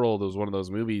Jurassic World was one of those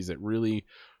movies that really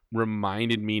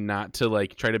reminded me not to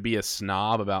try to be a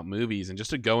snob about movies and just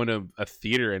to go into a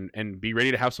theater and be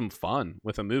ready to have some fun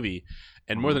with a movie.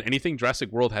 And more than anything, Jurassic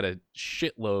World had a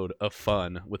shitload of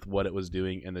fun with what it was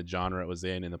doing and the genre it was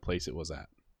in and the place it was at.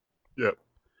 Yep.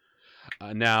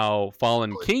 Now,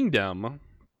 Fallen Kingdom,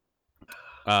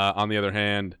 on the other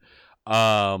hand,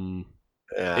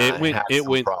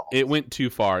 it went too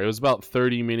far. It was about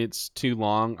 30 minutes too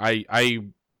long.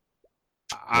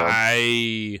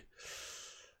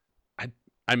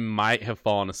 I might have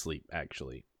fallen asleep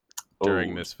actually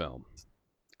during this film.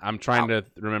 I'm trying to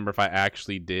remember if I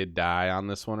actually did die on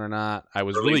this one or not. I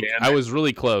was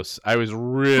really close. I was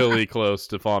really close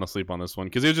to falling asleep on this one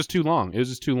because it was just too long.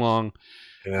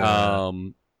 Yeah.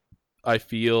 I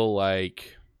feel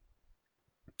like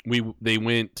they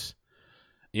went,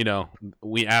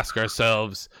 we ask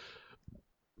ourselves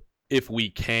if we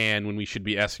can when we should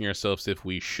be asking ourselves if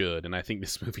we should. And I think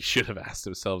this movie should have asked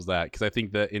themselves that, because I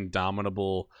think the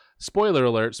indomitable spoiler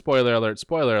alert,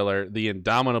 the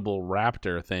indomitable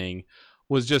raptor thing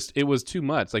was just, it was too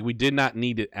much. Like, we did not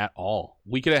need it at all.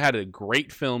 We could have had a great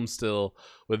film still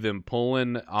with them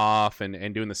pulling off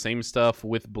and doing the same stuff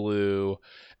with Blue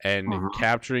and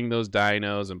capturing those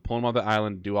dinos and pulling them off the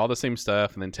island, do all the same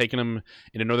stuff, and then taking them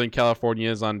into Northern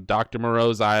California's on Dr.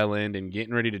 Moreau's island and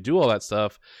getting ready to do all that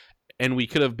stuff. And we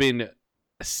could have been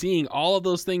seeing all of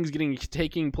those things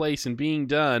taking place and being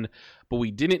done, but we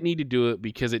didn't need to do it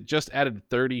because it just added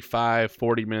 35,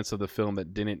 40 minutes of the film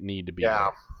that didn't need to be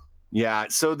there. Yeah.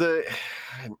 So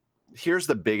here's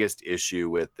the biggest issue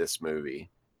with this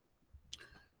movie.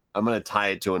 I'm going to tie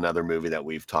it to another movie that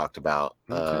we've talked about.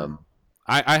 Okay.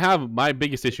 I have my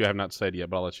biggest issue I have not said yet,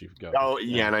 but I'll let you go. Oh,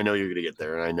 yeah, and I know you're going to get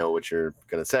there, and I know what you're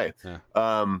going to say. Yeah.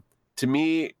 To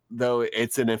me, though,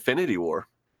 it's an Infinity War.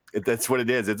 That's what it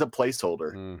is. It's a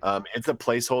placeholder. It's a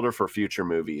placeholder for future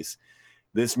movies.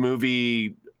 This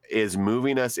movie is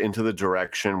moving us into the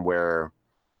direction where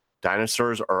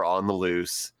dinosaurs are on the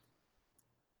loose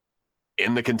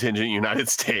in the contingent United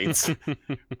States.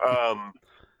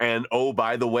 And oh,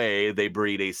 by the way, they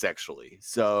breed asexually.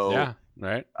 So yeah,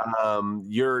 right.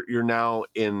 You're now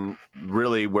in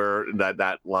really where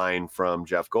that line from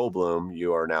Jeff Goldblum.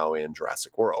 You are now in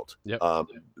Jurassic World. Yep.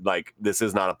 Like this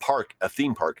is not a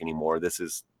theme park anymore. This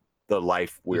is the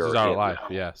life we're. This is our in life.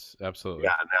 now. Yes, absolutely.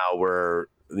 Yeah. Now we're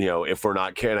if we're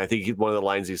not caring, I think one of the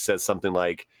lines he says something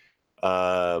like,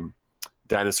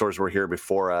 "Dinosaurs were here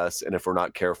before us, and if we're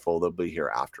not careful, they'll be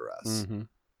here after us." Mm-hmm.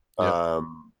 Yep.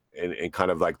 And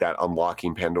kind of like that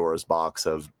unlocking Pandora's box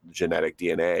of genetic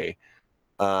DNA,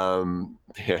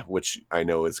 which I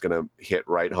know is going to hit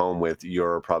right home with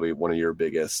probably one of your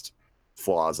biggest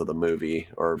flaws of the movie,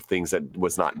 or things that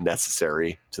was not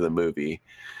necessary to the movie,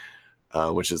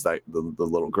 which is like the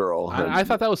little girl. I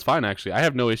thought that was fine, actually. I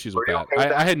have no issues with that.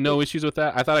 I had no issues with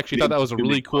that. I thought that was a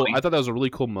really cool. I thought that was a really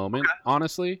cool moment,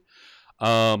 honestly.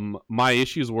 My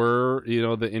issues were,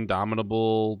 the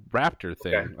indomitable raptor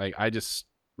thing. Okay. Like, I just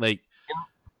like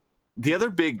the other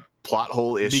big plot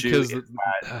hole issue because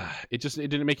is it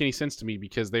didn't make any sense to me,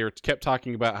 because they kept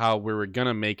talking about how we were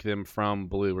gonna make them from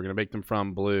blue. We're gonna make them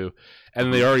from blue,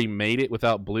 and they already made it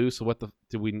without blue. So what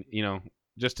do we,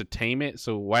 just to tame it?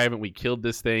 So why haven't we killed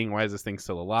this thing? Why is this thing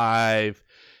still alive?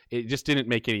 It just didn't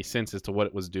make any sense as to what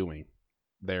it was doing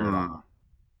there at all.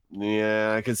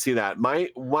 Yeah, I can see that. My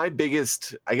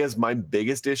biggest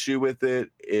issue with it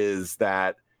is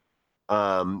that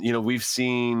we've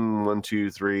seen 1,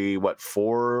 2, 3,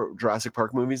 4 Jurassic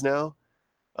Park movies now.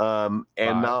 And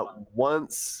 5. not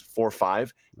once, 4,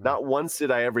 5, not once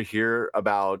did I ever hear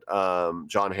about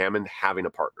John Hammond having a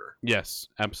partner. Yes,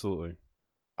 absolutely.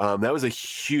 That was a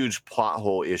huge plot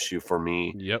hole issue for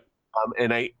me. Yep.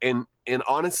 And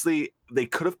honestly, they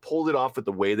could have pulled it off with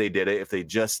the way they did it if they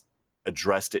just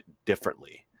addressed it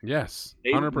differently. Yes,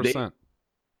 100%.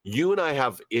 You and I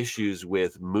have issues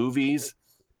with movies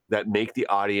that make the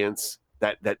audience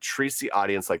that treats the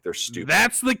audience like they're stupid.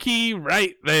 That's the key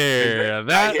right there.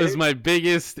 That is my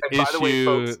biggest issue. By the way,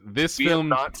 folks, this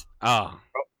film. I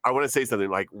want to say something.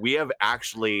 Like, we have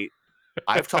actually,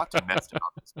 I've talked to Nest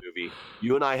about this movie.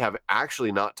 You and I have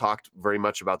actually not talked very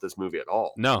much about this movie at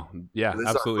all. No, yeah, this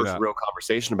absolutely is our first real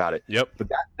conversation about it. Yep. But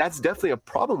that's definitely a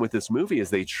problem with this movie,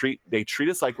 is they treat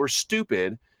us like we're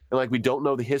stupid and like we don't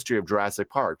know the history of Jurassic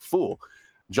Park. Fool.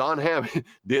 John Hammond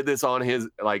did this on his,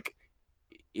 like,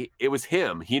 it was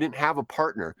him. He didn't have a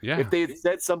partner. Yeah. If they had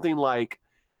said something like,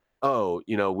 "Oh,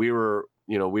 we were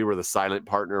the silent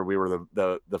partner. We were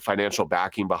the financial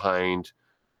backing behind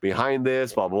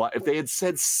this, blah, blah, blah." If they had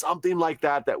said something like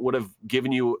that, that would have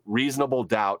given you reasonable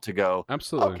doubt to go,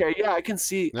 absolutely, okay, yeah, I can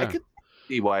see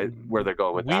where they're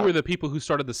going with that. We were the people who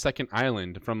started the second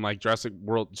island from, like, Jurassic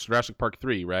Park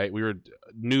 3, right? We were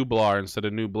Nublar instead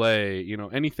of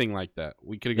Nublé, anything like that.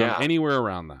 We could have gone anywhere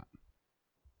around that.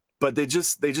 But they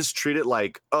just treat it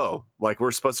like, oh, like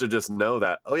we're supposed to just know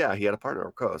that, oh yeah, he had a partner,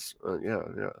 of course. Yeah.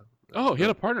 Oh, he had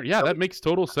a partner. Yeah, that makes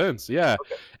total sense. Yeah.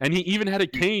 Okay. And he even had a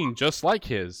cane just like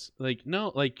his. Like,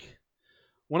 no, like,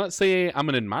 why not say I'm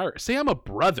an admirer? Say I'm a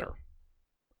brother,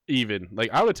 even. Like,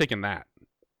 I would have taken that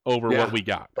over what we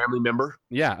got. Family member?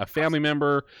 Yeah, a family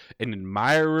member, an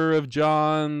admirer of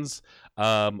John's,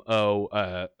 a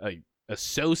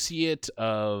associate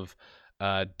of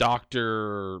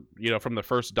Doctor, from the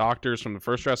first Doctors from the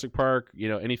first Jurassic Park,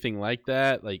 anything like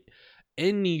that. Like,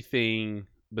 anything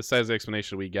besides the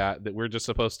explanation we got, that we're just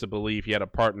supposed to believe he had a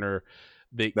partner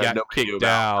that got kicked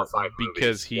out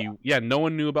because no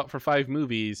one knew about for 5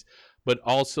 movies, but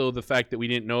also the fact that we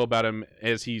didn't know about him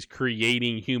as he's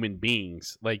creating human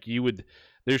beings. Like,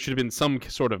 there should have been some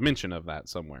sort of mention of that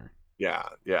somewhere. Yeah.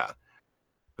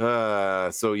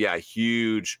 So yeah,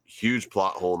 huge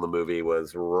plot hole in the movie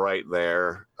was right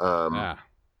there.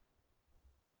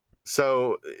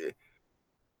 So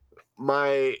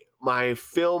my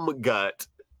film gut,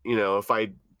 if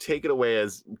I take away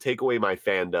my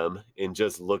fandom and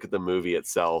just look at the movie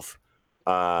itself,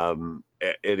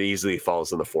 it easily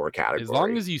falls in the 4 categories. As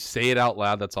long as you say it out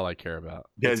loud, that's all I care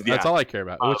about. That's all I care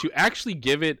about. What you actually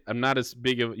give it, I'm not as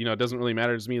big of, it doesn't really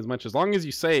matter to me as much. As long as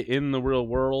you say it in the real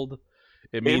world,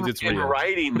 It means it's in real.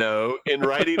 writing, though, in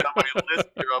writing on my list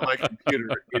here on my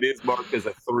computer, it is marked as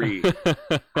a 3. As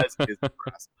is the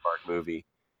Jurassic Park movie.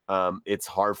 It's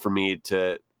hard for me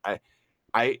to.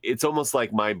 It's almost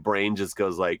like my brain just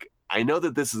goes like, I know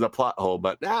that this is a plot hole,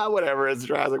 but whatever. It's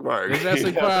Jurassic Park. It's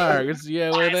Jurassic Park. We're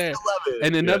there. Love it.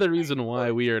 And another reason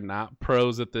why we are not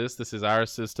pros at this is our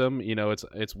system.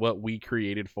 It's what we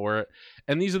created for it.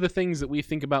 And these are the things that we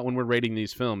think about when we're rating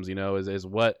these films, is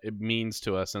what it means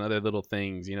to us and other little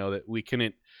things, that we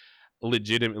couldn't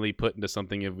legitimately put into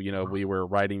something if, we were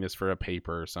writing this for a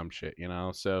paper or some shit,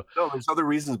 So no, there's other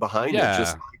reasons behind it.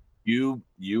 Just like you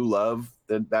love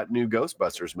that new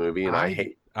Ghostbusters movie, and I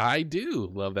hate. I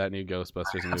do love that new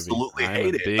Ghostbusters movie. Absolutely I'm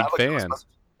hate a it. big fan. So.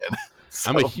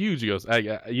 I'm a huge Ghost.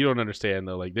 You don't understand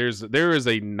though. Like there's like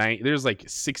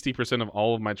 60% of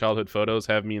all of my childhood photos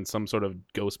have me in some sort of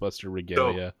Ghostbuster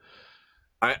regalia.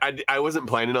 So, I wasn't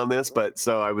planning on this, but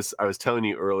so I was telling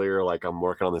you earlier, like I'm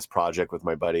working on this project with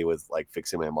my buddy with like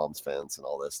fixing my mom's fence and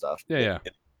all this stuff. Yeah.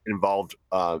 It involved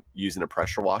using a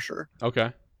pressure washer.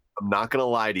 Okay. I'm not gonna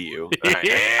lie to you. Have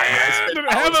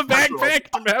a backpack.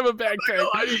 Have a backpack.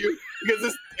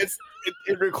 Because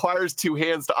it requires 2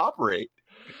 hands to operate.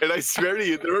 And I swear to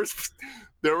you,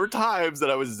 there were times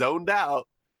that I was zoned out,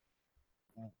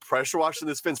 pressure washing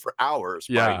this fence for hours.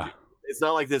 Yeah. Right? It's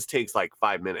not like this takes like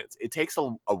 5 minutes. It takes a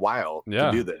while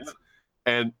to do this.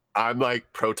 And I'm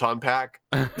like proton pack,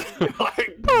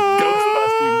 like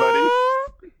Ghostbusting, buddy.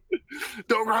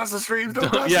 Don't cross the streams.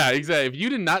 Yeah, exactly. If you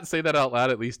did not say that out loud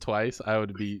at least twice,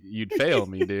 you'd fail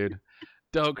me, dude.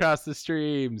 Don't cross the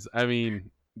streams. I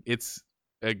mean, it's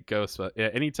a ghost. Yeah,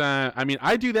 anytime. I mean,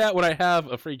 I do that when I have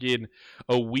a backpack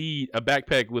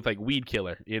with like weed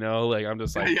killer. Like I'm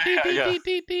just like,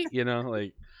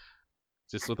 like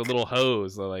just with a little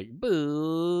hose, like,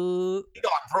 boo.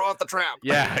 Throw out the trap.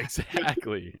 Yeah,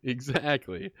 exactly.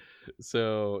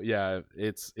 So yeah,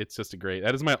 it's just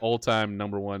that is my all-time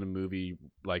 #1 movie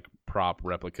like prop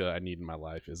replica I need in my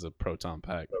life is a proton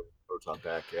pack. Proton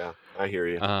pack, yeah, I hear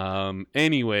you.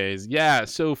 Anyways, yeah.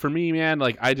 So for me, man,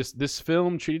 like this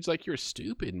film treats like you're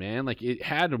stupid, man. Like it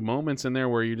had moments in there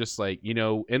where you're just like,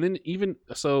 and then even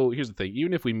so, here's the thing: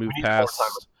 even if we move past.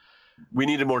 We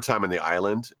needed more time on the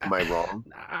island. Am I wrong?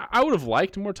 I would have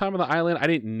liked more time on the island. I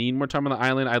didn't need more time on the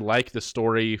island. I like the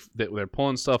story that they're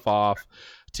pulling stuff off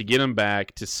to get them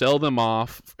back, to sell them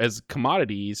off as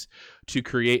commodities, to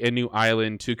create a new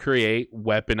island, to create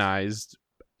weaponized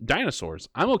dinosaurs.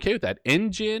 I'm okay with that.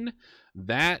 Engine,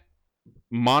 that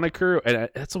moniker, and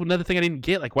that's another thing I didn't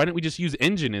get. Like, why didn't we just use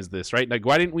Engine as this, right? Like,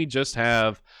 why didn't we just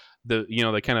have the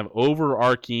kind of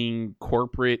overarching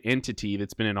corporate entity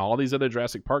that's been in all these other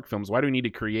Jurassic Park films? Why do we need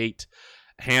to create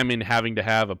Hammond having to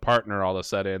have a partner all of a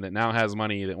sudden that now has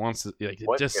money that wants to like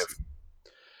what it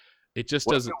just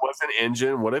what doesn't. If it wasn't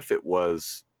Engine? What if it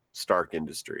was Stark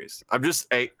Industries? I'm just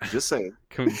saying.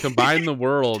 Combine the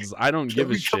worlds. I don't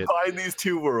give a shit. Combine these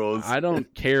 2 worlds. I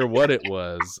don't care what it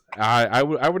was. I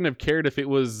wouldn't have cared if it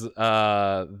was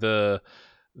the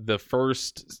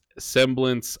first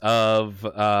semblance of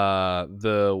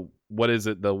the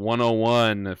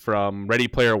 101 from Ready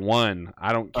Player One.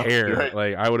 I don't care. Right.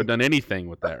 Like I would have done anything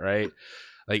with that, right?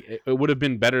 Like it would have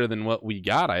been better than what we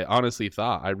got. I honestly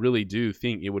thought. I really do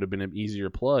think it would have been an easier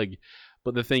plug.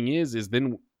 But the thing is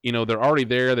then they're already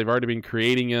there. They've already been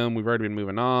creating them. We've already been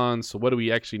moving on. So what do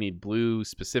we actually need Blue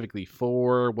specifically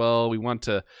for? Well, we want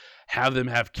to have them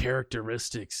have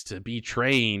characteristics to be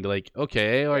trained. Like,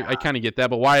 okay, I kind of get that,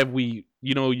 but why have we,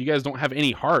 you guys don't have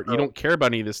any heart. You don't care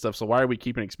about any of this stuff, so why are we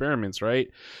keeping experiments, right?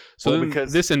 So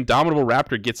because this indomitable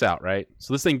raptor gets out, right?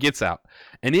 So this thing gets out,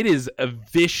 and it is a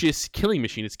vicious killing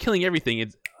machine. It's killing everything.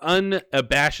 It's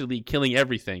unabashedly killing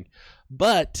everything.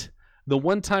 But the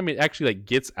one time it actually like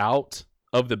gets out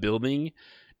of the building,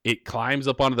 it climbs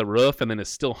up onto the roof and then is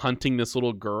still hunting this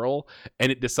little girl,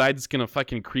 and it decides it's gonna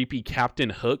fucking creepy Captain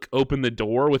Hook open the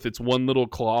door with its one little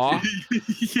claw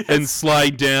yes. and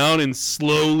slide down and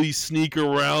slowly sneak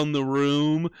around the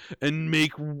room and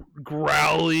make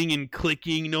growling and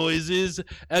clicking noises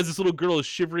as this little girl is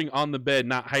shivering on the bed,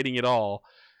 not hiding at all.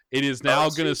 It is now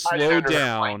gonna slow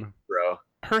down. Bro.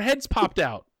 Her head's popped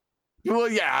out. Well,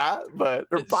 yeah, but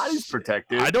her body's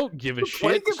protected. I don't give a shit.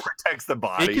 Blanket protects the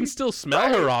body. It can still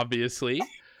smell her, obviously.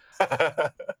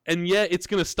 And yet it's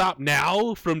going to stop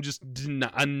now from just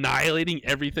annihilating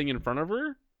everything in front of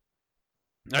her?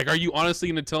 Like, are you honestly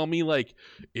going to tell me, like,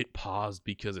 it paused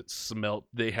because it smelt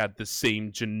they had the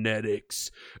same genetics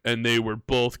and they were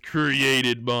both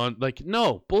created, like,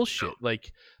 no, bullshit.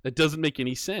 Like, that doesn't make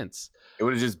any sense. It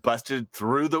would have just busted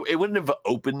through the. It wouldn't have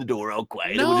opened the door all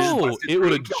quiet. No, it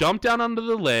would have jumped down onto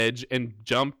the ledge and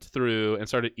jumped through and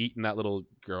started eating that little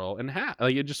girl in half.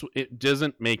 Like it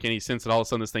doesn't make any sense that all of a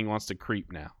sudden this thing wants to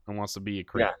creep now and wants to be a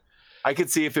creep. Yeah. I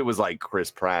could see if it was like Chris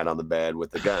Pratt on the bed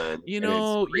with the gun.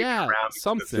 Yeah,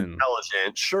 something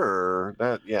intelligent. Sure,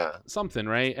 something,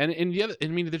 right? And the other, I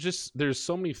mean, there's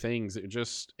so many things.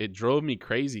 It drove me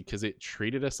crazy because it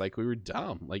treated us like we were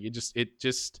dumb. Like it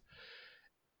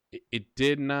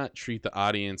did not treat the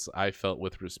audience, I felt,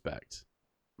 with respect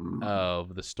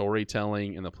of the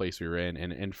storytelling and the place we were in.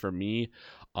 And for me,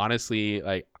 honestly,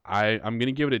 like I'm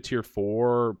gonna give it a tier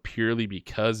 4 purely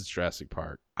because it's Jurassic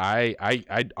Park. I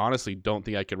honestly don't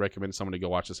think I could recommend someone to go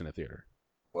watch this in a theater.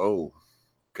 Whoa.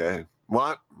 Okay.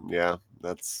 What? Yeah,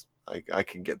 that's I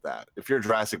can get that. If you're a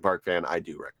Jurassic Park fan, I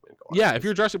do recommend going. Yeah, if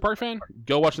you're a Jurassic Park fan,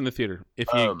 go watch it in the theater. If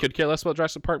you could care less about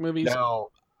Jurassic Park movies, now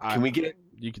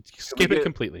you could skip it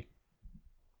completely.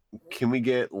 Can we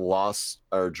get Lost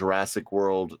or Jurassic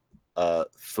World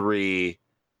 3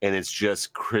 and it's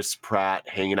just Chris Pratt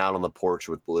hanging out on the porch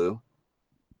with Blue?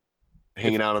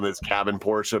 Hanging out on this cabin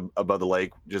porch above the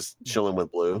lake, just chilling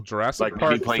with Blue. Jurassic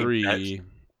Park 3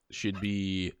 should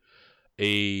be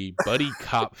a buddy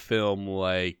cop film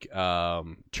like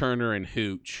Turner and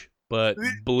Hooch, but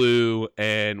Blue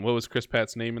and what was Chris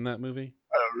Pratt's name in that movie?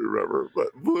 I don't remember, but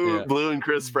Blue and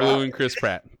Chris Pratt.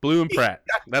 Blue and Pratt.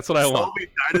 That's what I want.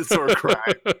 Dinosaur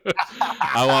crack.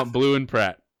 I want Blue and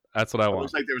Pratt. That's what I want. It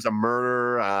looks like there was a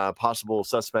murder. Possible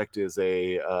suspect is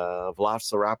a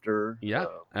velociraptor. Yeah,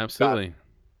 absolutely.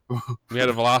 We had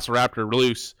a velociraptor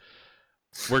loose.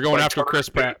 We're going after Chris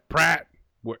Pratt.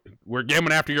 We're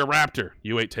going after your raptor.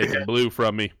 You ain't taking Blue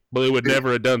from me. Blue would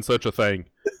never have done such a thing.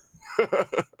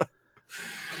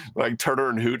 Like Turner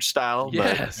and Hooch style.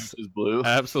 Yes, is Blue.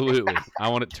 Absolutely. I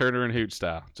want it Turner and Hooch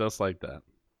style, just like that.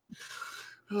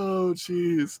 Oh,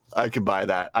 jeez. I could buy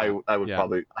that. I would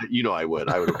probably, I would.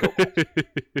 I would go probably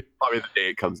the day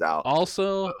it comes out.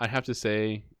 Also, I have to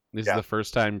say, this is the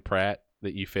first time, Pratt,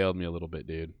 that you failed me a little bit,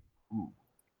 dude.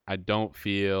 I don't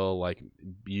feel like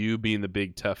you being the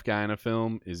big tough guy in a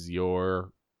film is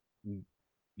your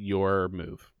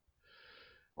move.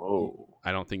 Oh.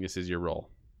 I don't think this is your role.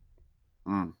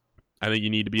 I think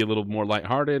you need to be a little more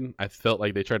lighthearted. I felt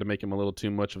like they tried to make him a little too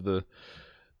much of the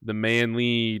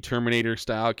manly Terminator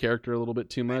style character, a little bit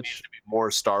too much. He needs to be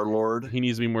more Star-Lord. He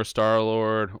needs to be more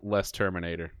Star-Lord, less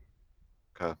Terminator.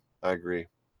 Okay, I agree.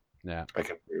 Yeah, I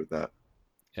can agree with that.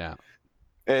 Yeah,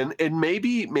 and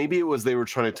maybe it was they were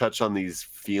trying to touch on these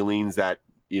feelings that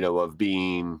of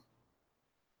being.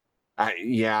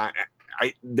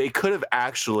 They could have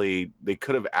actually I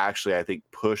think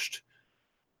pushed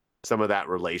some of that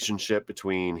relationship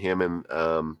between him and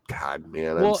God,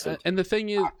 man. And the thing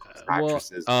is, with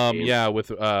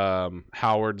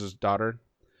Howard's daughter.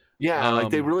 Yeah,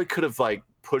 like they really could have like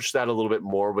pushed that a little bit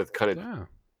more with kind of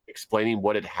explaining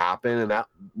what had happened, and that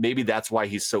maybe that's why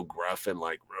he's so gruff and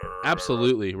like.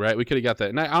 Absolutely right. We could have got that,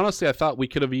 and I thought we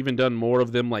could have even done more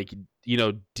of them, like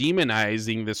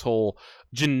demonizing this whole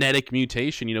genetic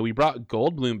mutation. We brought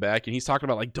Goldblum back, and he's talking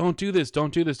about like, don't do this,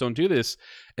 don't do this, don't do this,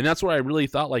 and that's where I really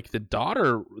thought like the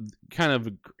daughter kind of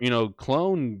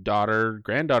clone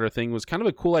granddaughter thing was kind of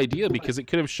a cool idea because it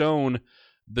could have shown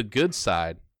the good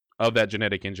side of that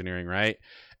genetic engineering, right?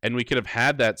 And we could have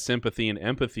had that sympathy and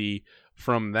empathy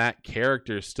from that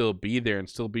character still be there and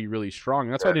still be really strong.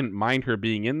 And that's why I didn't mind her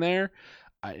being in there.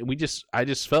 I just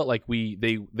felt like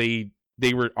they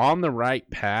were on the right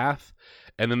path,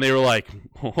 and then they were like,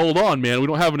 hold on, man, we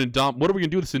don't have what are we gonna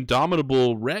do with this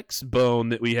indomitable Rex bone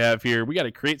that we have here? We got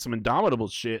to create some indomitable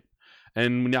shit,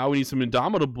 and now we need some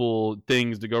indomitable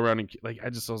things to go around and like. I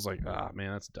was like,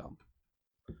 man, that's dumb.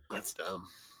 That's dumb.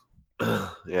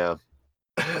 Yeah.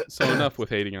 So enough with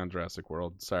hating on Jurassic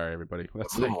World. Sorry, everybody.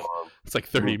 It's like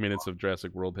 30 minutes of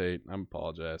Jurassic World hate. I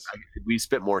apologize. We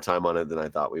spent more time on it than I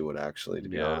thought we would actually, to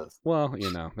be honest. Well,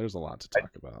 there's a lot to talk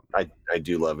about. I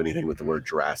do love anything with the word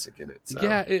Jurassic in it. So.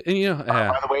 Yeah,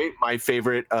 by the way, my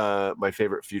favorite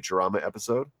Futurama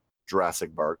episode,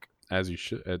 Jurassic Bark. As you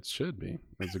should, it should be.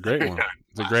 It's a great one.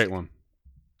 It's a great one.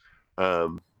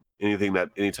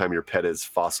 Anytime your pet is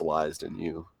fossilized and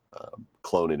you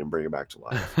clone it and bring it back to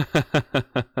life.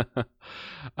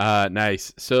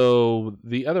 Nice. So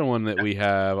the other one that we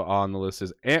have on the list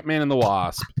is Ant-Man and the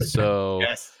Wasp. So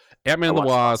yes. Ant-Man and the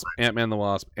Wasp, Ant-Man and the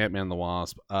Wasp, Ant-Man and the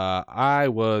Wasp. I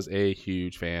was a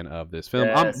huge fan of this film.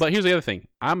 Yes. But here's the other thing.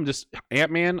 I'm just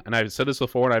Ant-Man, and I've said this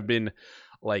before, and I've been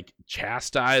like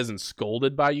chastised and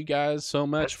scolded by you guys so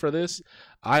much for this.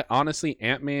 I honestly,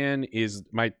 Ant-Man is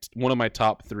one of my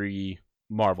top 3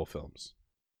 Marvel films.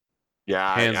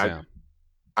 Yeah, hands down.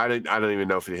 I don't even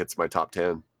know if it hits my top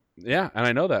 10. Yeah, and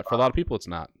I know that for a lot of people it's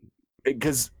not.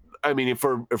 Because I mean, if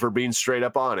we're being straight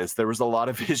up honest, there was a lot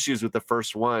of issues with the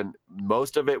first one.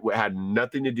 Most of it had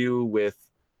nothing to do with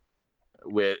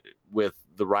the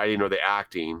writing or the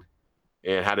acting.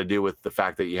 It had to do with the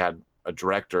fact that you had a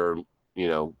director,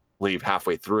 leave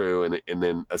halfway through, and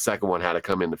then a second one had to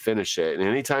come in to finish it. And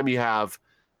anytime you have,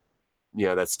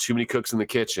 that's too many cooks in the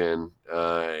kitchen,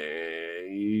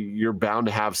 you're bound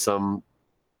to have some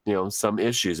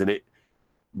issues. And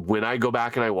when I go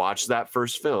back and I watch that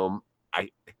first film,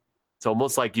 it's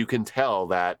almost like you can tell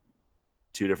that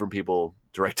two different people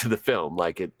directed the film.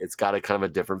 Like it's got a kind of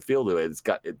a different feel to it.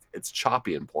 It's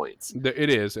choppy in points.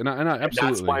 It is, and I absolutely.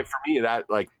 And that's why for me that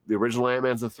like the original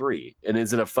Ant-Man's a 3. And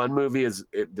is it a fun movie?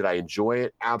 Did I enjoy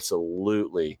it?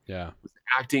 Absolutely. Yeah. Was the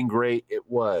acting great? It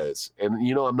was. And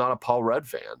I'm not a Paul Rudd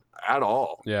fan at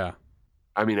all. Yeah.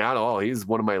 I mean, at all. He's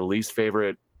one of my least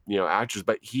favorite actors.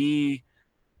 But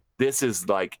this is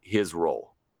like his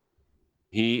role.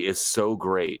 He is so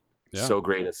great. Yeah. So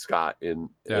great as Scott in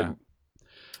Ant-Man.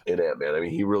 I mean,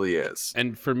 he really is.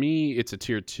 And for me, it's a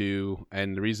tier 2,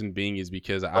 and the reason being is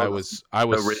because the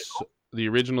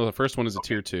original. The first one is a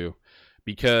tier 2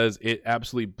 because it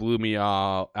absolutely blew me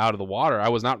out of the water. I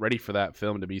was not ready for that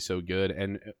film to be so good,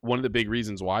 and one of the big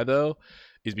reasons why though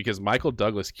is because Michael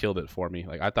Douglas killed it for me.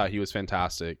 Like I thought he was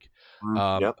fantastic.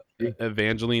 Yep.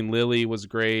 Evangeline Lilly was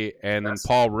great, and then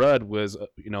Paul Rudd was,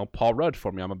 Paul Rudd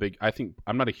for me.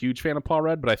 I'm not a huge fan of Paul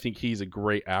Rudd, but I think he's a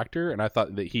great actor, and I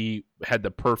thought that he had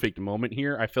the perfect moment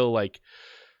here. I feel like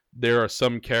there are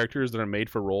some characters that are made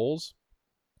for roles.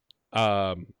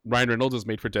 Ryan Reynolds is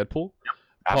made for Deadpool. Yep.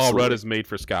 Paul Rudd is made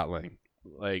for Scott Lang.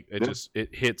 Like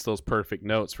it hits those perfect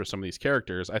notes for some of these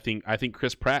characters. I think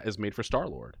Chris Pratt is made for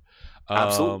Star-Lord.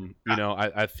 Absolutely.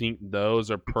 I think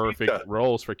those are perfect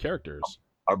roles for characters.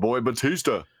 Our boy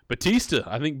Batista.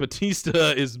 I think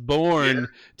Batista is born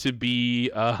to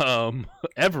be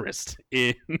Everest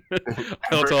in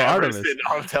Hotel Artemis.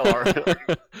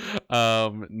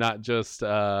 Not just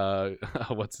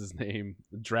what's his name,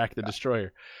 Drac the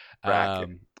Destroyer.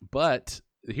 But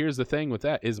here's the thing with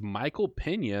that is Michael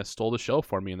Pena stole the show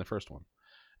for me in the first one,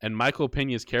 and Michael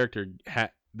Pena's character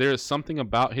there is something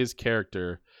about his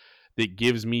character that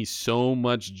gives me so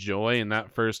much joy in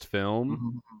that first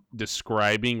film,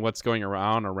 describing what's going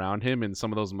around him in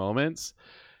some of those moments.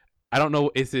 I don't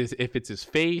know if it's his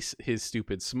face, his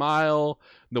stupid smile,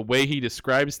 the way he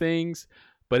describes things,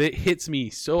 but it hits me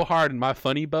so hard in my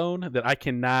funny bone that I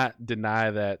cannot deny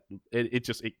that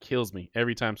it kills me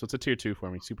every time. So it's a tier 2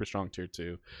 for me, super strong tier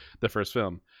 2, the first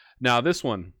film. Now this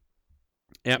one,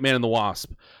 Ant-Man and the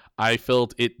Wasp, I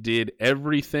felt it did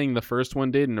everything the first one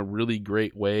did in a really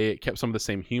great way. It kept some of the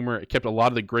same humor. It kept a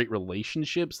lot of the great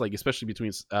relationships, like especially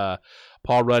between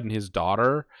Paul Rudd and his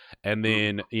daughter, and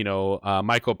then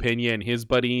Michael Pena and his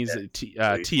buddies.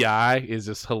 T.I. is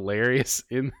just hilarious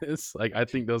in this. Like I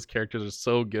think those characters are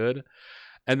so good.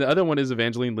 And the other one is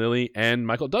Evangeline Lilly and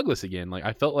Michael Douglas again. Like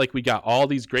I felt like we got all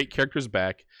these great characters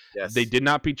back. Yes. They did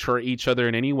not betray each other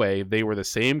in any way. They were the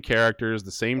same characters,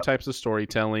 the same types of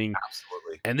storytelling.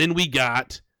 Absolutely. And then we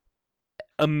got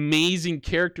amazing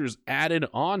characters added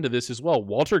on to this as well.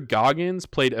 Walter Goggins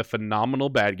played a phenomenal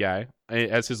bad guy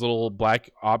as his little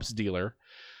black ops dealer.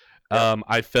 Yep.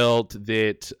 I felt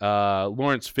that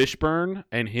Lawrence Fishburne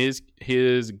and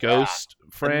his ghost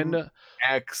friend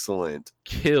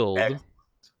killed.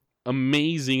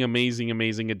 Amazing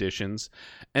additions.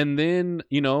 And then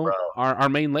our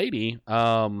main lady, we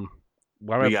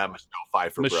got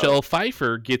Michelle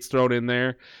Pfeiffer gets thrown in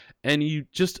there, and you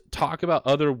just talk about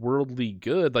otherworldly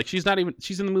good. Like she's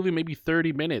in the movie maybe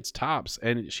 30 minutes tops,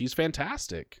 and she's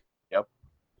fantastic.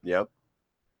 Yep.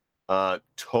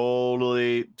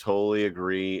 Totally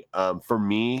agree. For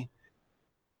me,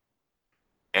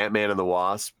 Ant-Man and the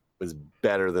Wasp was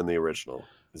better than the original.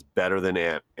 It's better than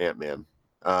Ant-Man.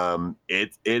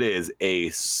 It is a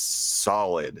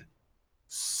solid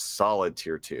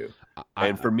tier 2.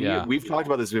 And for me, we've talked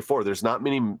about this before. There's not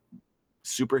many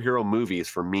superhero movies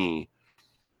for me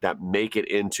that make it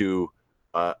into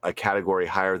a category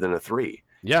higher than a 3.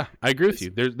 Yeah, I agree with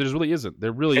you. There really isn't.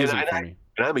 There really isn't for me.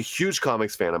 And I'm a huge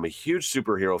comics fan. I'm a huge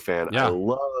superhero fan. Yeah. I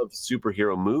love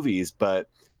superhero movies, but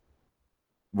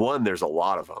one, there's a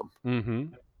lot of them.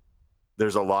 Mm-hmm.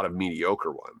 There's a lot of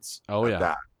mediocre ones. Oh yeah.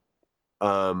 That.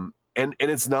 And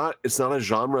it's not a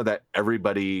genre that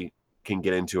everybody can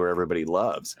get into or everybody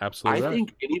loves. Absolutely. I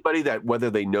think anybody that, whether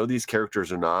they know these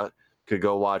characters or not, could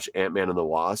go watch Ant-Man and the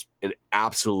Wasp and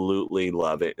absolutely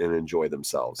love it and enjoy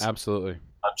themselves. Absolutely.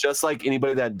 Just like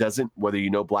anybody that doesn't, whether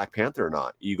you know Black Panther or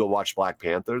not, you go watch Black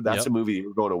Panther. That's a movie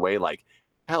you're going away like,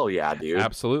 hell yeah, dude.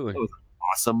 Absolutely. That was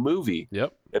awesome movie.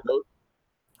 Yep. And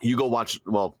you go watch.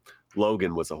 Well,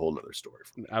 Logan was a whole nother story.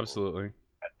 For me. Absolutely.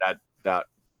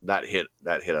 That hit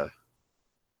a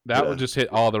That would just hit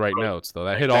all the right notes, though.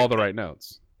 That hit all the right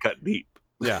notes. cut deep.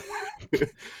 Yeah.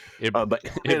 It But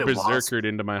it berserkered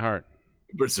into my heart.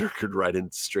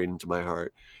 Berserkered straight into my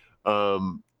heart.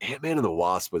 Ant-Man and the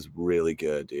Wasp was really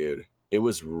good, dude. It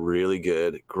was really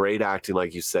good. Great acting,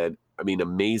 like you said. I mean,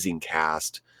 amazing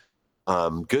cast.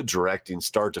 Good directing,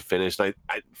 start to finish. And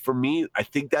for me, I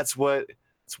think it's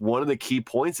one of the key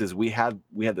points is we had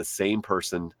the same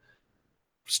person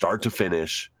start to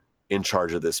finish in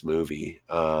charge of this movie,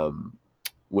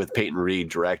 with Peyton Reed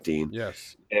directing.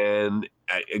 Yes. And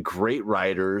great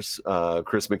writers,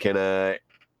 Chris McKenna,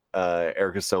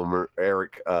 Eric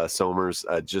Somers,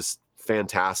 just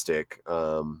fantastic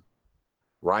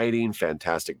writing,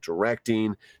 fantastic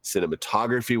directing.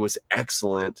 Cinematography was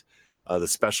excellent. The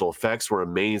special effects were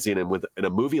amazing. And in a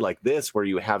movie like this, where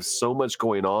you have so much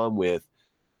going on with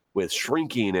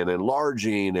shrinking and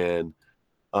enlarging and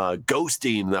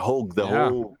ghosting,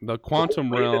 the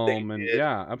quantum realm, and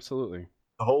absolutely.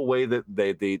 The whole way that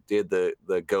they did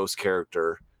the ghost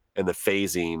character and the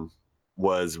phasing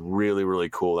was really, really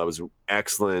cool. That was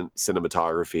excellent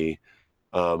cinematography.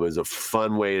 It was a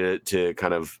fun way to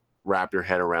kind of wrap your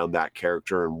head around that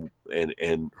character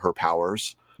and her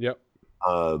powers. Yep.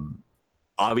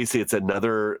 Obviously, it's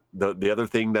the other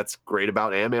thing that's great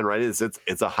about Ant-Man, right? Is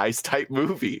it's a heist type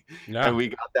movie, and we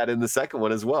got that in the second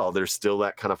one as well. There's still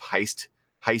that kind of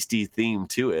heisty theme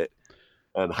to it,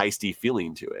 and heisty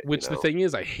feeling to it. Which the thing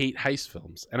is, I hate heist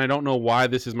films, and I don't know why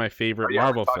this is my favorite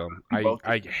Marvel film.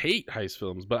 I hate heist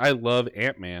films, but I love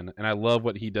Ant-Man, and I love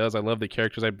what he does. I love the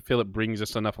characters. I feel it brings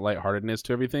just enough lightheartedness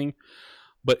to everything,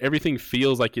 but everything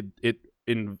feels like it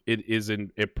is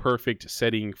in a perfect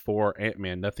setting for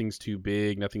Ant-Man. Nothing's too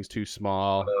big, nothing's too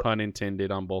small, pun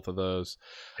intended on both of those.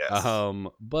 Yes.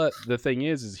 But the thing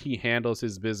is he handles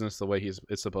his business the way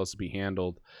it's supposed to be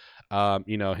handled.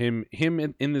 Him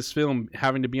in this film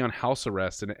having to be on house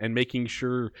arrest and making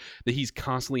sure that he's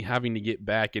constantly having to get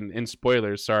back, and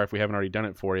spoilers, sorry if we haven't already done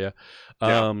it for you.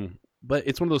 But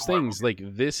it's one of those things, like,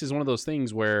 this is one of those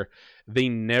things where they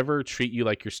never treat you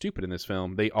like you're stupid in this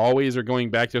film. They always are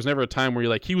going back. There's never a time where you're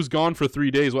like, he was gone for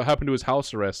 3 days. What happened to his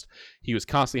house arrest? He was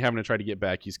constantly having to try to get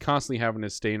back. He's constantly having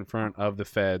to stay in front of the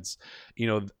feds.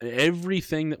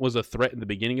 Everything that was a threat in the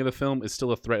beginning of the film is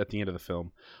still a threat at the end of the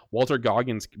film. Walter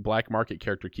Goggins' Black Market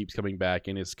character keeps coming back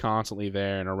and is constantly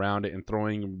there and around it and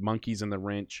throwing monkeys in the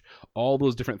wrench. All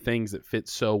those different things that fit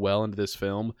so well into this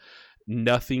film.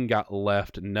 Nothing got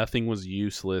left, nothing was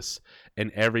useless,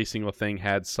 and every single thing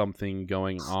had something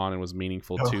going on and was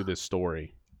meaningful to this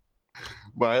story.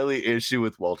 My only issue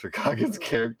with Walter Goggins'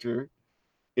 character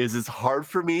is it's hard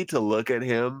for me to look at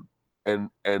him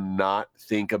and not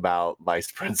think about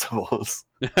vice principals.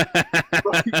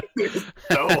 It's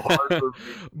so hard for me.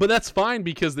 But that's fine,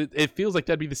 because it feels like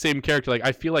that'd be the same character. Like,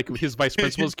 I feel like his vice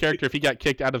principal's character, if he got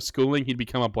kicked out of schooling, he'd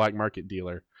become a black market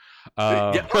dealer.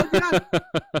 Well,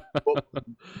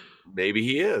 maybe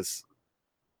he is.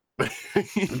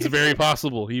 It's very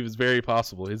possible. He was very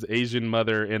possible. His Asian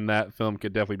mother in that film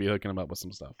could definitely be hooking him up with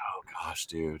some stuff. Oh gosh,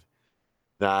 dude.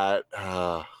 That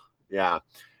yeah.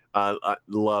 I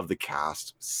love the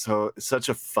cast. Such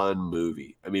a fun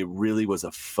movie. I mean, it really was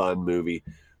a fun movie.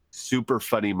 Super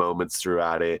funny moments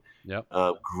throughout it. Yep.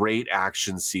 Great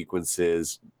action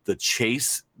sequences. The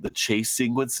chase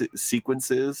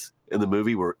sequences in the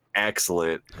movie were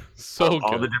excellent. So good.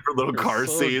 All the different little car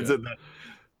scenes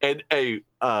and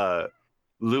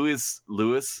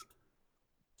Lewis,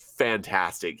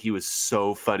 fantastic. He was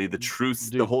so funny.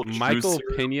 The whole Michael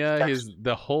Pena,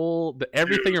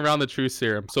 everything around the truth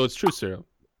serum. So it's truth serum.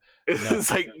 It's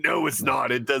like, no, it's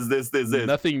not. It does this.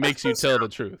 Nothing makes you tell the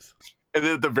truth. And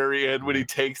then at the very end, when he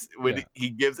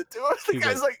gives it to us, the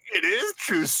guy's like, "It is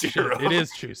true serum. It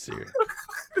is true serum."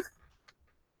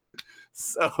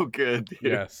 So good, dude.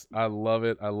 Yes, I love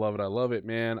it,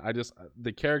 man.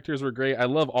 The characters were great. I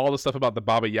love all the stuff about the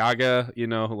Baba Yaga.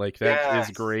 That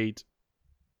is great.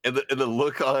 And the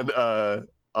look on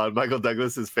Michael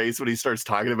Douglas's face when he starts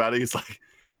talking about it, he's like,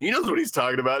 he knows what he's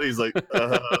talking about. He's like,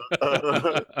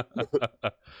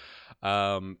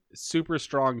 super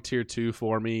strong tier 2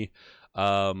 for me.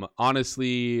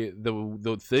 Honestly,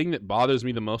 the thing that bothers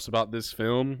me the most about this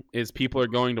film is people are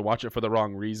going to watch it for the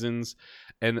wrong reasons,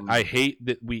 and I hate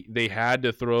that they had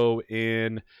to throw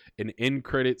in an end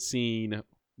credit scene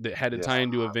that had to tie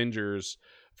into Avengers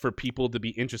for people to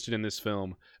be interested in this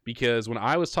film, because when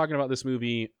I was talking about this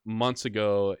movie months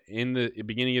ago in the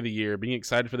beginning of the year, being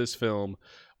excited for this film,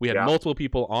 we had multiple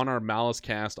people on our Malice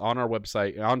cast, on our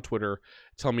website, on Twitter,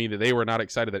 tell me that they were not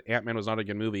excited, that Ant-Man was not a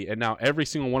good movie. And now every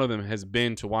single one of them has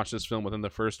been to watch this film within the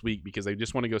first week because they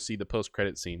just want to go see the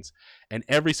post-credit scenes. And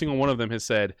every single one of them has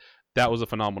said, that was a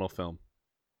phenomenal film.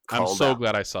 I'm so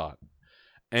glad I saw it.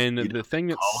 And the thing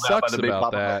that sucks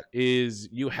about that is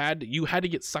you had to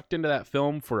get sucked into that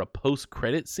film for a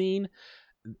post-credit scene.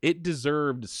 It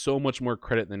deserved so much more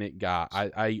credit than it got.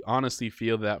 I honestly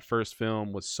feel that first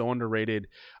film was so underrated.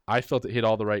 I felt it hit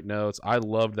all the right notes. I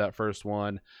loved that first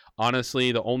one.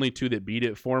 Honestly, the only two that beat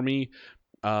it for me,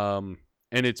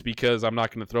 and it's because I'm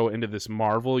not going to throw it into this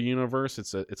Marvel universe.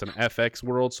 It's an FX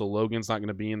world, so Logan's not going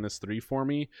to be in this 3 for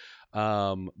me.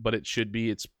 But it should be.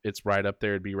 It's right up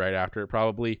there. It'd be right after it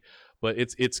probably. But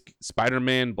it's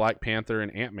Spider-Man, Black Panther,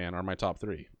 and Ant-Man are my top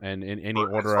 3, and in any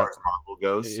order as far as Marvel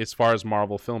goes. As far as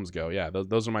Marvel films go, yeah,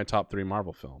 those are my top 3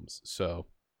 Marvel films. So,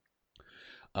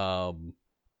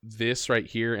 this right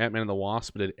here, Ant-Man and the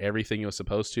Wasp, did everything it was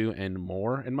supposed to and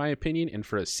more, in my opinion. And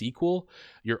for a sequel,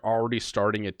 you're already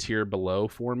starting a tier below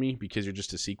for me because you're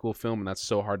just a sequel film, and that's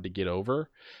so hard to get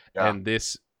over. Yeah. And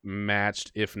this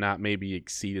matched, if not maybe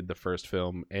exceeded, the first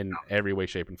film in every way,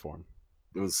 shape, and form.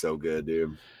 It was so good,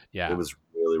 dude. Yeah. It was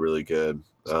really, really good.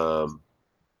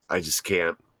 I just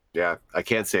can't. Yeah, I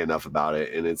can't say enough about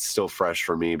it, and it's still fresh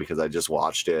for me because I just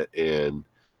watched it, and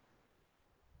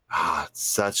it's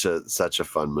such a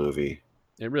fun movie.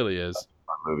 It really is.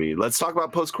 Movie. Let's talk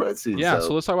about post-credit scenes. Yeah,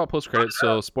 so let's talk about post-credit.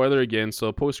 So spoiler again.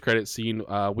 So post-credit scene,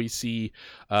 we see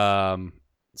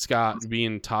Scott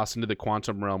being tossed into the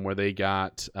quantum realm where they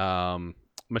got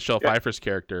Michelle Pfeiffer's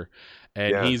character,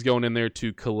 and he's going in there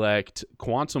to collect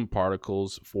quantum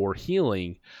particles for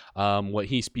healing, what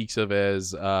he speaks of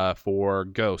as for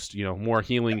Ghost, more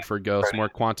healing for Ghost, more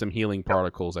quantum healing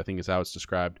particles, I think is how it's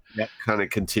described. Kind of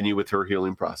continue with her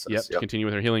healing process. Continue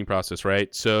with her healing process,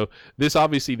 right? So this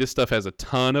stuff has a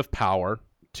ton of power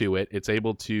to it. It's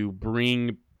able to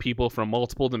bring people from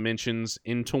multiple dimensions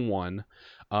into one,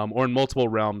 or in multiple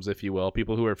realms, if you will,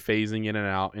 people who are phasing in and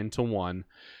out into one,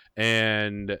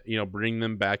 and bring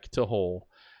them back to whole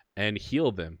and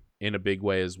heal them in a big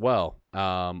way as well.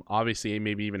 Obviously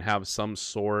maybe even have some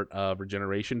sort of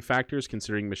regeneration factors,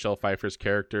 considering Michelle Pfeiffer's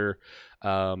character.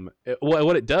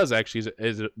 What it does actually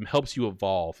is it helps you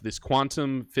evolve. This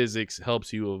quantum physics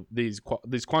helps you, these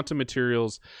quantum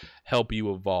materials help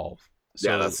you evolve.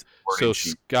 So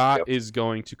Scott is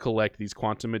going to collect these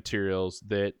quantum materials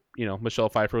that Michelle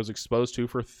Pfeiffer was exposed to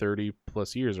for 30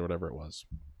 plus years or whatever it was.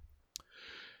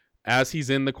 As he's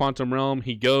in the quantum realm,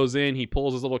 he goes in, he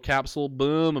pulls his little capsule,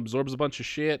 boom, absorbs a bunch of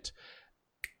shit.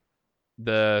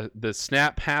 The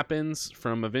snap happens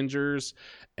from Avengers,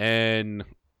 and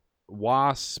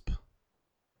Wasp,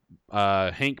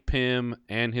 Hank Pym,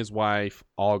 and his wife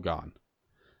all gone.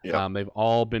 Yep. They've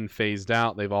all been phased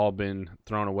out. They've all been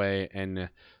thrown away, and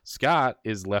Scott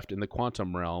is left in the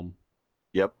quantum realm.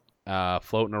 Yep.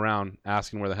 Floating around,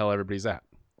 asking where the hell everybody's at.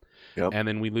 Yep. And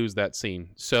then we lose that scene.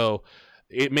 So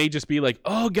it may just be like,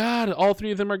 oh God, all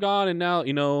 3 of them are gone, and now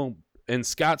and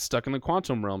Scott's stuck in the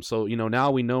quantum realm. So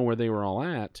now we know where they were all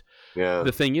at. Yeah.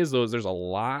 The thing is, though, is there's a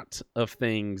lot of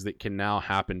things that can now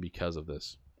happen because of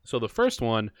this. So the first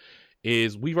one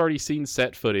is we've already seen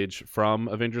set footage from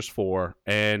Avengers 4,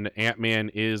 and Ant-Man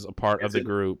is a part of the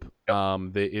group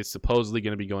that is supposedly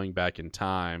going to be going back in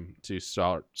time to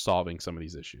start solving some of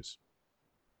these issues.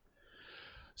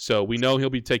 So we know he'll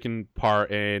be taking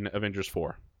part in Avengers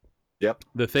 4. Yep.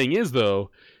 The thing is, though,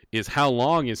 is how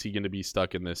long is he going to be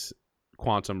stuck in this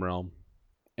quantum realm?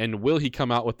 And will he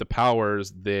come out with the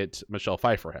powers that Michelle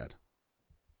Pfeiffer had?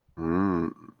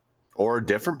 Or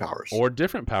different powers. Or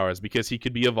different powers, because he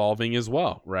could be evolving as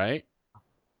well, right?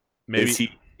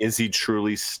 Maybe Is he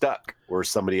truly stuck where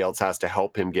somebody else has to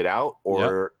help him get out?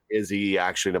 Or is he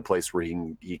actually in a place where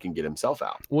he can get himself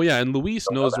out? Well, yeah, and Luis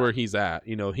knows where he's at.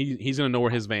 He's going to know where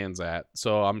his van's at.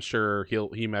 So I'm sure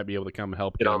he might be able to come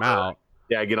help get him out.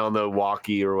 Yeah, get on the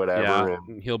walkie or whatever. Yeah,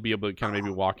 and he'll be able to kind of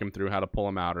maybe walk him through how to pull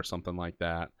him out or something like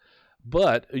that.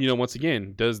 But, once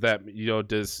again, does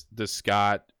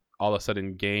Scott all of a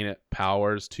sudden gain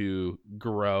powers to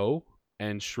grow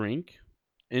and shrink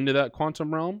into that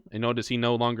quantum realm? Does he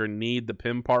no longer need the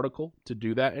Pym particle to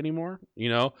do that anymore?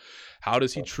 How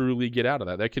does he truly get out of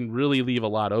that? That can really leave a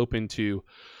lot open to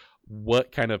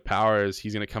what kind of powers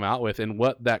he's going to come out with and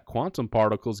what that quantum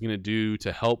particle is going to do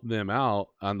to help them out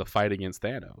on the fight against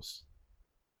Thanos.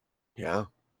 Yeah.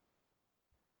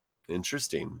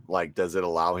 Interesting. Like, does it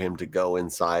allow him to go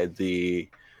inside the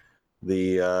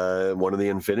the one of the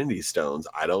Infinity Stones.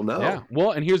 I don't know. Yeah.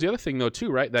 Well, and here's the other thing though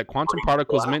too, right? That quantum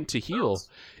particles meant to heal.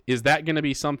 Is that going to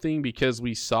be something because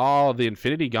we saw the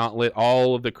Infinity Gauntlet,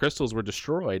 all of the crystals were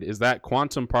destroyed? Is that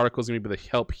quantum particles going to be able to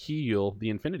help heal the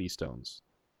Infinity Stones?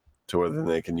 To where then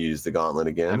they can use the gauntlet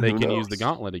again. And they can use the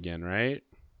gauntlet again, right?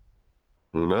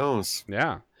 Who knows?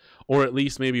 Yeah. Or at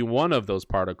least maybe one of those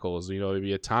particles,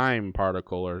 maybe a time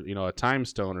particle or, a time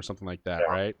stone or something like that,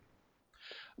 right?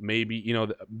 Maybe,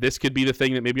 this could be the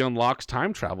thing that maybe unlocks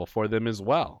time travel for them as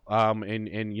well. And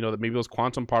that maybe those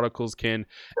quantum particles can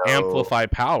amplify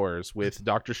powers with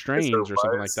Doctor Strange or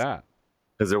something like that.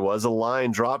 Because there was a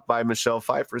line dropped by Michelle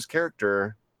Pfeiffer's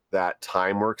character that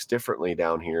time works differently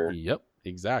down here. Yep,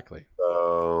 exactly.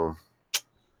 So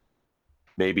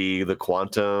maybe the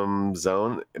quantum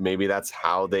zone, maybe that's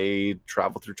how they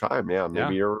travel through time. Yeah,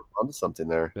 maybe you're onto something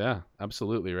there. Yeah,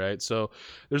 absolutely, right? So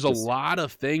there's a lot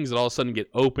of things that all of a sudden get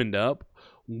opened up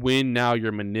when now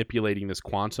you're manipulating this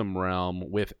quantum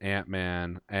realm with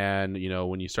Ant-Man. And,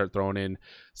 when you start throwing in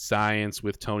science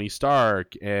with Tony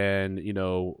Stark and,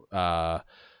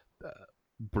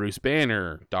 Bruce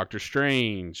Banner, Doctor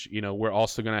Strange, we're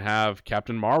also going to have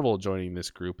Captain Marvel joining this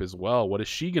group as well. What is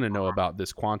she going to know about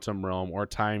this quantum realm or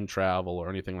time travel or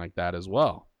anything like that as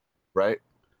well? Right.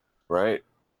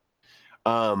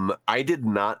 I did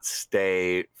not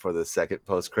stay for the second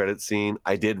post-credit scene.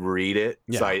 I did read it,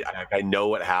 so I know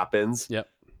what happens. Yep.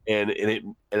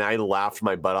 And I laughed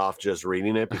my butt off just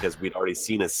reading it because we'd already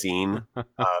seen a scene that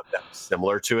was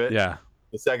similar to it. Yeah.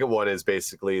 The second one is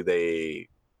basically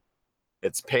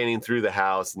it's panning through the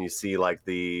house and you see like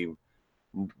the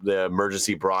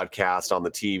emergency broadcast on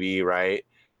the TV, right?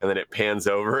 And then it pans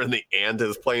over and the ant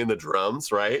is playing the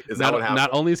drums, right? Is that what happened? Not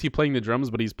only is he playing the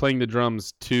drums, but he's playing the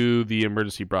drums to the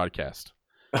emergency broadcast.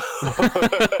 That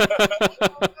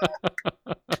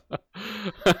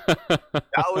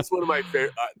was one of my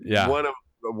favorite.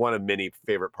 One of many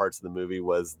favorite parts of the movie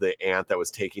was the ant that was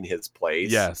taking his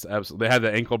place. Yes, absolutely. They had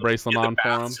the ankle bracelet on for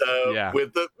him. Yeah,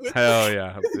 with the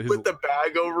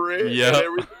bag over it. Yeah, and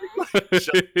everything.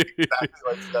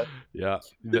 Yeah.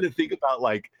 Then to think about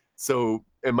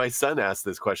and my son asked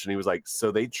this question. He was like,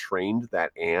 "So they trained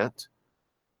that ant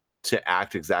to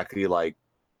act exactly like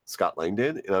Scott Lang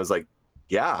did?" And I was like,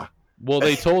 "Yeah." Well,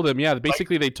 they told him. Yeah,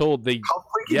 basically how freaking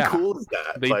cool is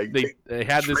that? They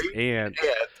had this ant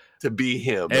to be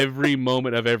him every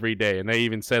moment of every day, and they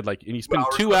even said and you spend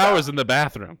 2 hours in the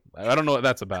bathroom. I don't know what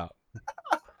that's about.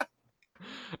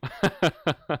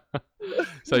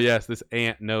 So yes, this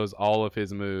ant knows all of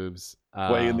his moves.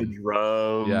 Playing the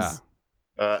drums.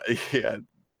 Yeah.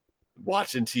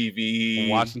 Watching TV,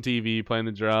 playing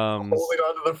the drums, holding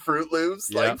on to the Fruit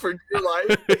Loops for dear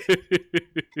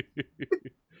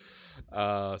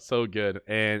life. So good.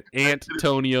 And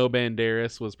Antonio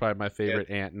Banderas was probably my favorite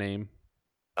ant name.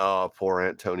 Oh, poor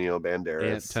Antonio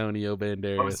Banderas.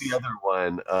 What was the other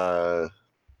one?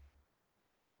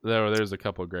 There's a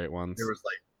couple of great ones. There was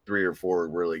 3 or 4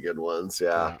 really good ones.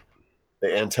 Yeah.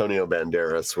 The Antonio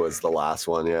Banderas was the last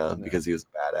one. Yeah, because he was a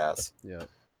badass. Yeah.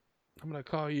 I'm gonna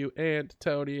call you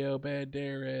Antonio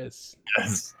Banderas.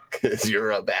 Yes, because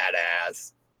you're a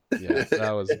badass. Yeah,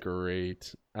 that was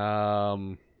great.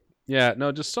 Yeah,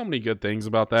 no, just so many good things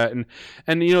about that, and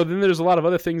then there's a lot of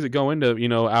other things that go into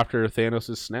after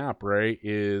Thanos' snap, right?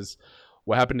 Is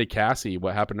what happened to Cassie,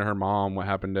 what happened to her mom, what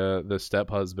happened to the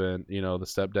step-husband, the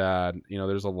stepdad.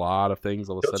 There's a lot of things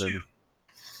all of a sudden.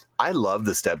 I love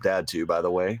the stepdad too, by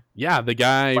the way. Yeah, the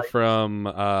guy from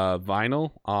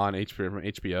Vinyl on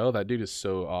HBO. That dude is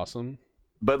so awesome.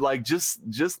 But just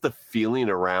the feeling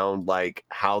around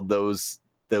how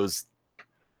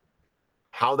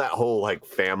how that whole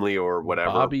family or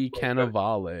whatever, Bobby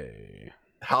Cannavale,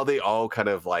 how they all kind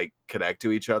of connect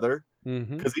to each other.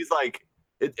 Because he's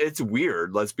it's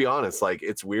weird. Let's be honest.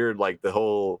 It's weird. The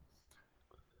whole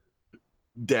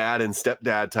dad and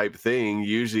stepdad type thing.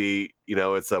 Usually,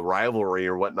 it's a rivalry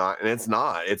or whatnot, and it's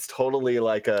not. It's totally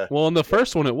Well, in the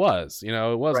first one, it was. It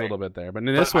was a little bit there, but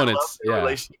in this one, it's now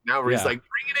where he's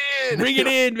bring it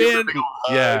in, man.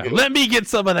 Yeah, let me get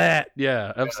some of that.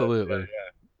 Yeah, absolutely. Yeah.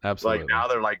 Absolutely. Now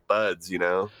they're buds,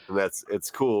 and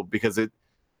it's cool because it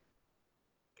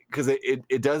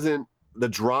doesn't. The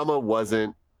drama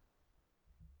wasn't.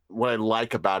 What I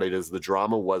like about it is the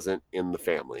drama wasn't in the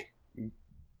family.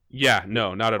 Yeah,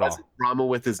 no, not at all. Drama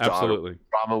with his daughter, absolutely.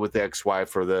 Drama with the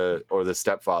ex-wife or the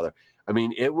stepfather. I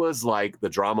mean, it was the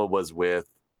drama was with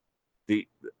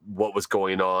what was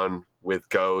going on with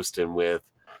Ghost and with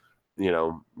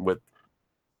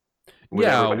we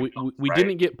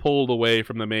didn't get pulled away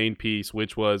from the main piece,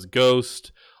 which was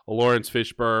Ghost, Lawrence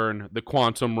Fishburne, the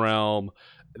Quantum Realm,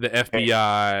 the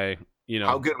FBI, You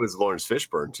How know, good was Lawrence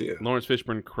Fishburne too? Lawrence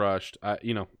Fishburne crushed.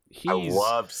 You know, I he's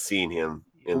loved seeing him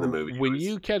in the movie. when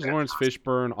you catch Lawrence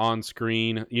Fishburne on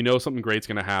screen, you know something great's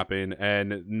going to happen,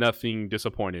 and nothing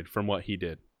disappointed from what he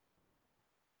did.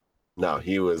 No,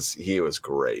 he was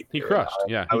great. He crushed.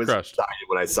 Yeah, I he was crushed. excited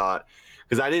when I saw it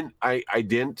because I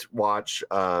didn't watch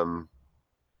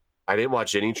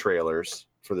any trailers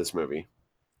for this movie.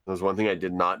 That was one thing I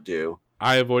did not do.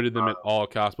 I avoided them at all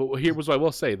costs. But here was what I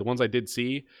will say: the ones I did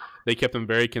see, they kept them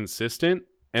very consistent,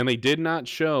 and they did not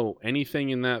show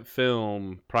anything in that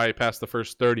film probably past the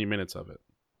first 30 minutes of it.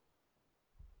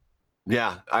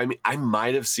 Yeah, I mean, I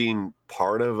might have seen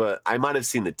I might have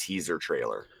seen the teaser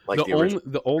trailer, like the original.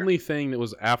 The only thing that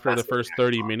was after the first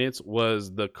 30 minutes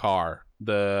was the car,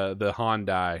 the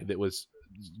Hyundai that was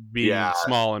being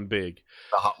small and big.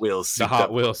 The Hot Wheels. The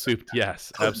Hot Wheels souped.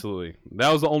 Yes, absolutely.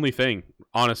 That was the only thing,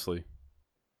 honestly.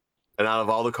 And out of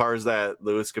all the cars that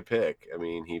Lewis could pick, I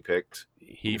mean, he picked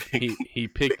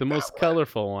the most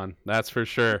colorful one. That's for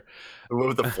sure.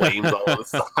 With the flames all on the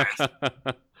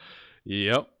side.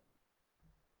 Yep.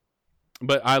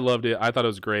 But I loved it. I thought it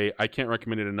was great. I can't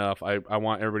recommend it enough. I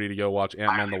want everybody to go watch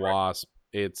Ant-Man the Wasp.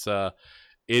 It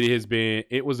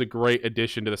was a great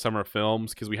addition to the summer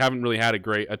films because we haven't really had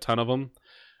a ton of them.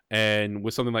 And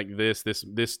with something like this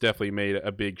definitely made a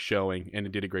big showing, and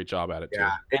it did a great job at it too.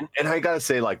 And I gotta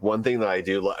say, like, one thing that I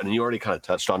do, and you already kind of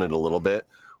touched on it a little bit.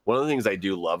 One of the things I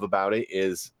do love about it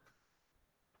is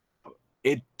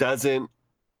it doesn't,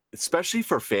 especially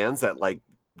for fans that like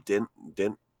didn't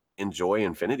enjoy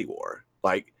Infinity War.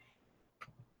 Like,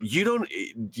 you don't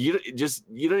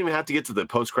even have to get to the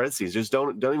post-credit scenes. Just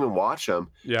don't even watch them.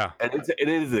 Yeah. And it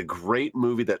is a great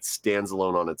movie that stands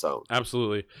alone on its own.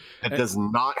 Absolutely. It does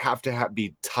not have to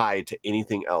be tied to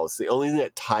anything else. The only thing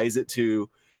that ties it to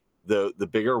the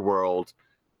bigger world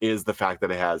is the fact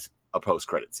that it has a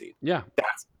post-credit scene. Yeah.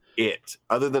 That's it.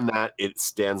 Other than that, it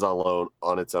stands alone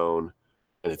on its own,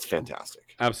 and it's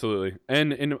fantastic. Absolutely.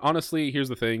 And honestly, here's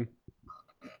the thing.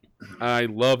 I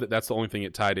love that that's the only thing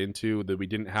it tied into, that we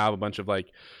didn't have a bunch of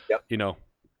like, you know,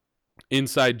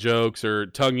 inside jokes or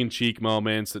tongue-in-cheek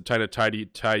moments that try to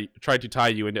tie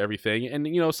you into everything. And,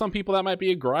 you know, some people that might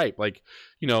be a gripe, like,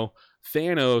 you know,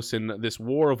 Thanos and this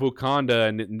war of Wakanda,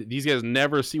 and these guys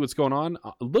never see what's going on.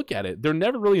 Look at it. They're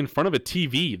never really in front of a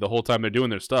TV the whole time they're doing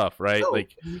their stuff, right? No,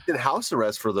 like, he's in house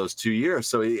arrest for those 2 years,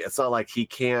 so it's not like he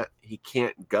can't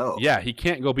go. Yeah, he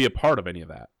can't go be a part of any of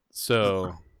that.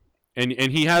 So... And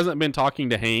he hasn't been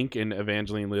talking to Hank and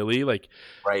Evangeline Lilly, like,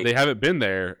 right. They haven't been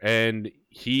there, and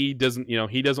he doesn't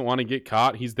want to get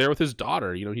caught. He's there with his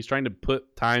daughter, you know, he's trying to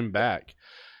put time back,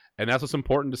 and that's what's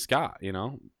important to Scott, you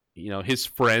know, his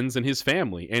friends and his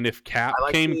family. And if Cap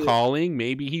came calling,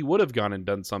 maybe he would have gone and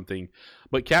done something,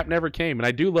 but Cap never came. And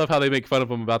I do love how they make fun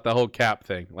of him about the whole Cap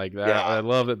thing, like that. Yeah. I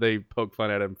love that they poke fun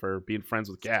at him for being friends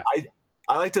with Cap.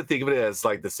 I like to think of it as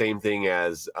like the same thing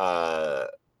as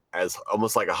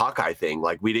almost like a Hawkeye thing.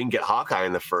 Like, we didn't get Hawkeye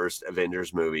in the first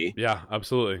Avengers movie. Yeah,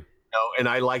 absolutely. You know, and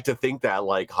I like to think that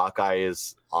like Hawkeye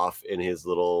is off in his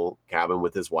little cabin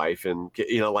with his wife, and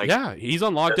you know, like, yeah, he's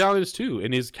on lockdown too,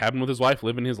 in his cabin with his wife,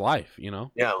 living his life. You know,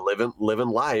 yeah, living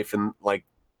life, and like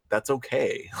that's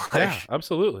okay. Like, yeah,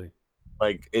 absolutely.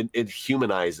 Like it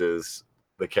humanizes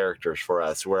the characters for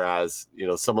us, whereas, you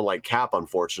know, someone like Cap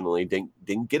unfortunately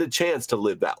didn't get a chance to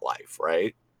live that life.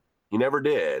 Right? He never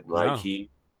did. Like, he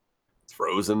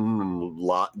frozen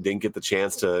and didn't get the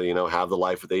chance to, you know, have the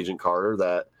life with Agent Carter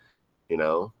that, you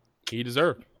know, he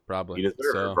desered, probably.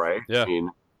 Right? Yeah. I mean,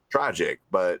 tragic,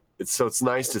 but it's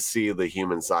nice to see the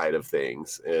human side of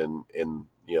things and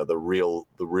you know, the real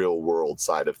world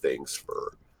side of things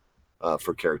for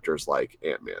characters like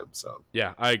Ant-Man. So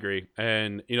yeah, I agree.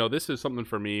 And, you know, this is something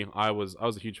for me. I was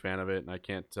a huge fan of it, and I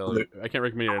can't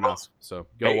recommend it enough. So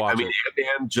go watch it.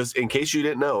 Ant-Man, just in case you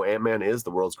didn't know, Ant-Man is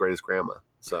the world's greatest grandma.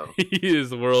 So he is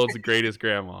the world's greatest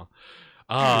grandma.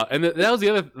 And that was the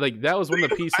other, like, that was one of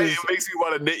the pieces. It makes me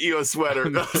want to knit you a sweater.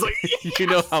 I was like, you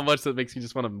know how much that makes me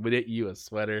just want to knit you a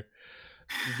sweater.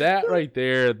 That right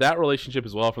there, that relationship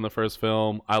as well from the first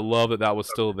film. I love that was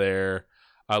still there.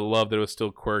 I love that it was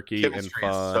still quirky and fun.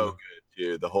 Is so good,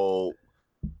 dude. The whole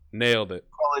nailed it.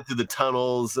 Crawling through the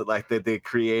tunnels like that they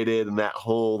created, and that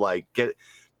whole that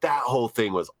whole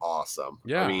thing was awesome.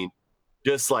 Yeah, I mean,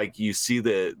 just like you see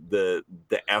the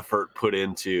effort put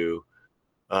into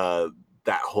that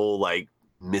whole like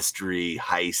mystery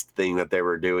heist thing that they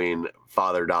were doing,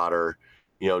 father-daughter,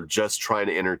 you know, just trying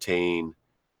to entertain.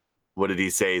 What did he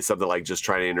say? Something like just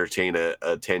trying to entertain a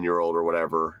 10-year-old or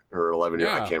whatever, or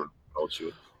 11-year-old. I can't remember how old she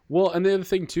was. Well, and the other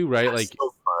thing too, right? That's like,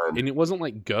 so fun. And it wasn't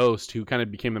like Ghost, who kind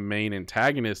of became the main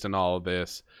antagonist in all of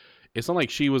this. it's not like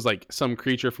she was like some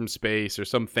creature from space or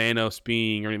some Thanos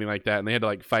being or anything like that, and they had to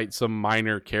like fight some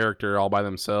minor character all by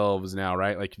themselves now,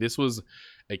 right? Like this was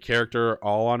a character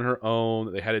all on her own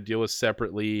that they had to deal with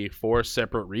separately for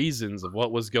separate reasons of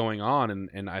what was going on,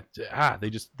 and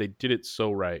they did it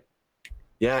so right.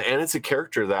 Yeah, and it's a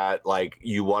character that like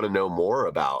you want to know more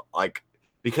about, like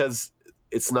because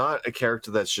it's not a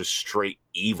character that's just straight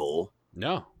evil.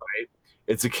 No, right?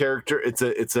 It's a character. It's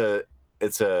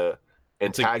a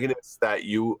antagonist that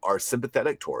you are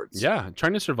sympathetic towards. Yeah,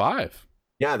 trying to survive.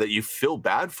 Yeah, that you feel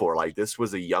bad for. Like this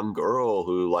was a young girl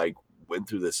who like went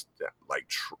through this like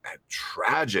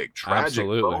tragic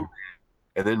Absolutely. moment,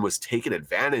 and then was taken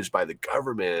advantage by the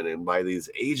government and by these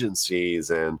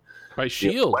agencies and by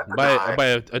Shield,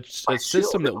 by a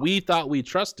system that we thought we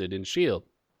trusted in Shield.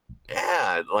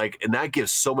 Yeah, like, and that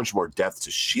gives so much more depth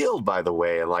to Shield, by the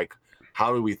way. And like,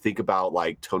 how do we think about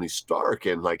like Tony Stark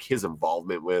and like his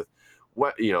involvement with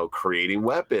what creating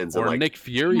weapons, or and like Nick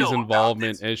Fury's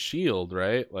involvement as Shield,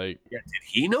 right? Like, yeah, did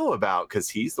he know about, because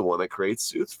he's the one that creates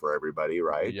suits for everybody,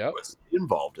 right? Yep. Was he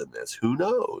involved in this? Who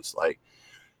knows? Like,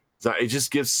 so it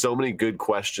just gives so many good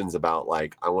questions about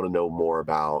like, I want to know more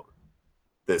about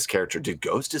this character. Did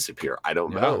Ghost disappear? I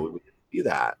don't know. We didn't see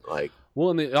that. Like,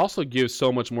 well, and it also gives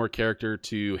so much more character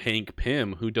to Hank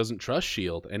Pym, who doesn't trust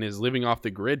Shield and is living off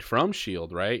the grid from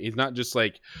Shield, right? He's not just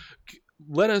like,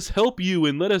 let us help you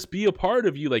and let us be a part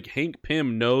of you. Like, Hank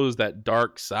Pym knows that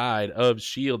dark side of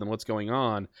Shield and what's going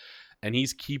on, and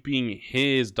he's keeping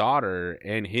his daughter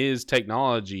and his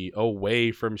technology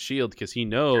away from Shield because he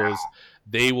knows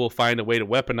they will find a way to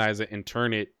weaponize it and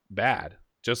turn it bad,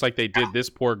 just like they did this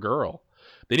poor girl.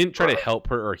 They didn't try to help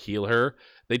her or heal her.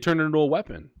 They turned her into a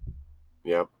weapon.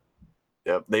 Yep.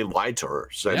 They lied to her.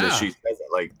 So and then she says that,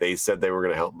 like, they said they were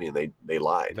going to help me, and they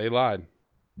lied. They lied.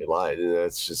 And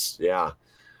that's just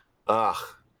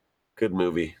good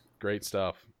movie. Great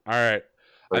stuff. All right.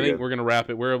 I think we're going to wrap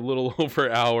it. We're a little over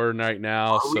an hour right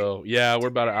now. So, yeah, we're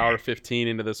about an hour 15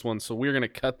 into this one. So, we're going to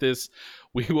cut this.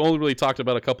 We only really talked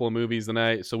about a couple of movies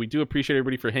tonight. So, we do appreciate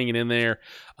everybody for hanging in there.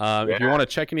 If you want to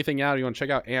check anything out, you want to check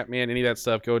out Ant-Man, any of that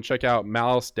stuff, go and check out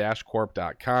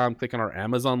mouse-corp.com. Click on our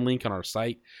Amazon link on our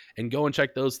site and go and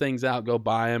check those things out. Go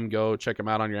buy them. Go check them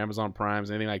out on your Amazon Primes,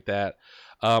 anything like that.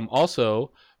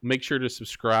 Also, make sure to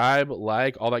subscribe,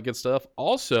 like, all that good stuff.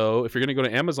 Also, if you're going to go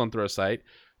to Amazon through our site,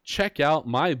 check out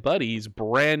my buddy's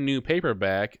brand new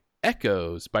paperback,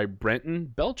 Echoes by Brenton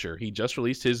Belcher. He just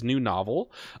released his new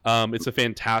novel. It's a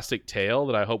fantastic tale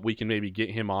that I hope we can maybe get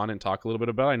him on and talk a little bit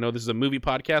about. I know this is a movie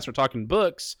podcast. We're talking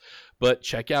books, but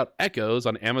check out Echoes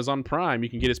on Amazon Prime. You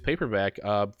can get his paperback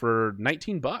for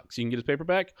 $19. You can get his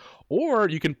paperback, or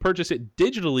you can purchase it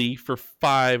digitally for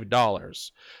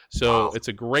 $5. So It's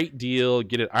a great deal.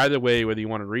 Get it either way, whether you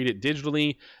want to read it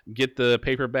digitally, get the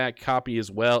paperback copy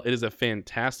as well. It is a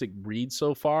fantastic read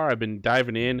so far. I've been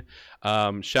diving in.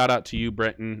 Shout out to you,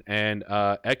 Brenton, and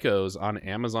Echoes on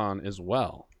Amazon as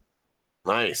well.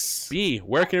 Nice. B,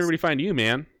 where can everybody find you,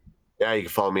 man? Yeah, you can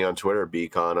follow me on Twitter,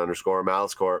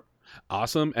 bcon_MaliceCorp.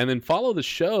 Awesome. And then follow the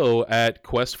show at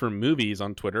Quest for Movies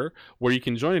on Twitter, where you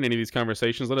can join in any of these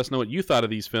conversations. Let us know what you thought of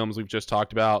these films we've just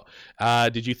talked about.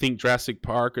 Did you think Jurassic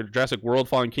Park or Jurassic World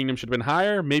Fallen Kingdom should have been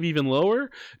higher, maybe even lower?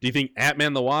 Do you think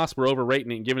Ant-Man the Wasp, we're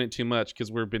overrating it and giving it too much because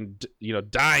we've been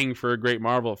dying for a great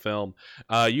Marvel film?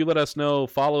 You let us know.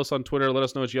 Follow us on Twitter. Let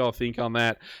us know what you all think on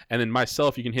that. And then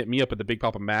myself, you can hit me up at the Big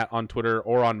Papa Matt on Twitter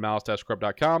or on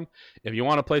mouse-corp.com. If you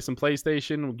want to play some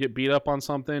PlayStation, get beat up on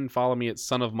something, follow me at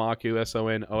Son of Maku,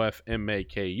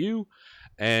 SONOFMAKU.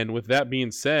 And with that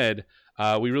being said,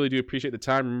 we really do appreciate the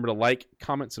time. Remember to like,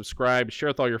 comment, subscribe, share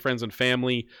with all your friends and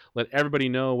family. Let everybody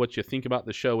know what you think about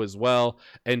the show as well.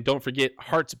 And don't forget,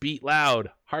 hearts beat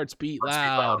loud. Hearts beat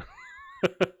loud.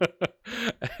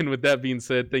 And with that being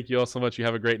said, thank you all so much. You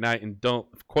have a great night. And don't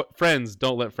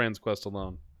let friends quest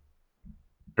alone.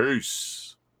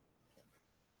 Peace.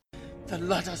 Then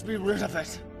let us be rid of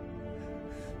it.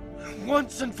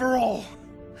 Once and for all.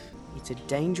 It's a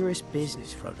dangerous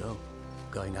business, Frodo.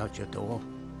 Going out your door,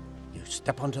 you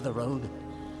step onto the road,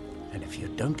 and if you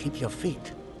don't keep your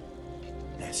feet,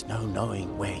 there's no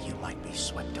knowing where you might be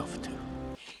swept off to.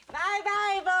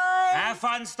 Bye-bye, boys. Have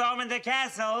fun storming the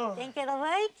castle. Think it'll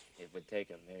work? It would take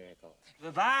a miracle.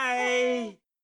 Bye-bye.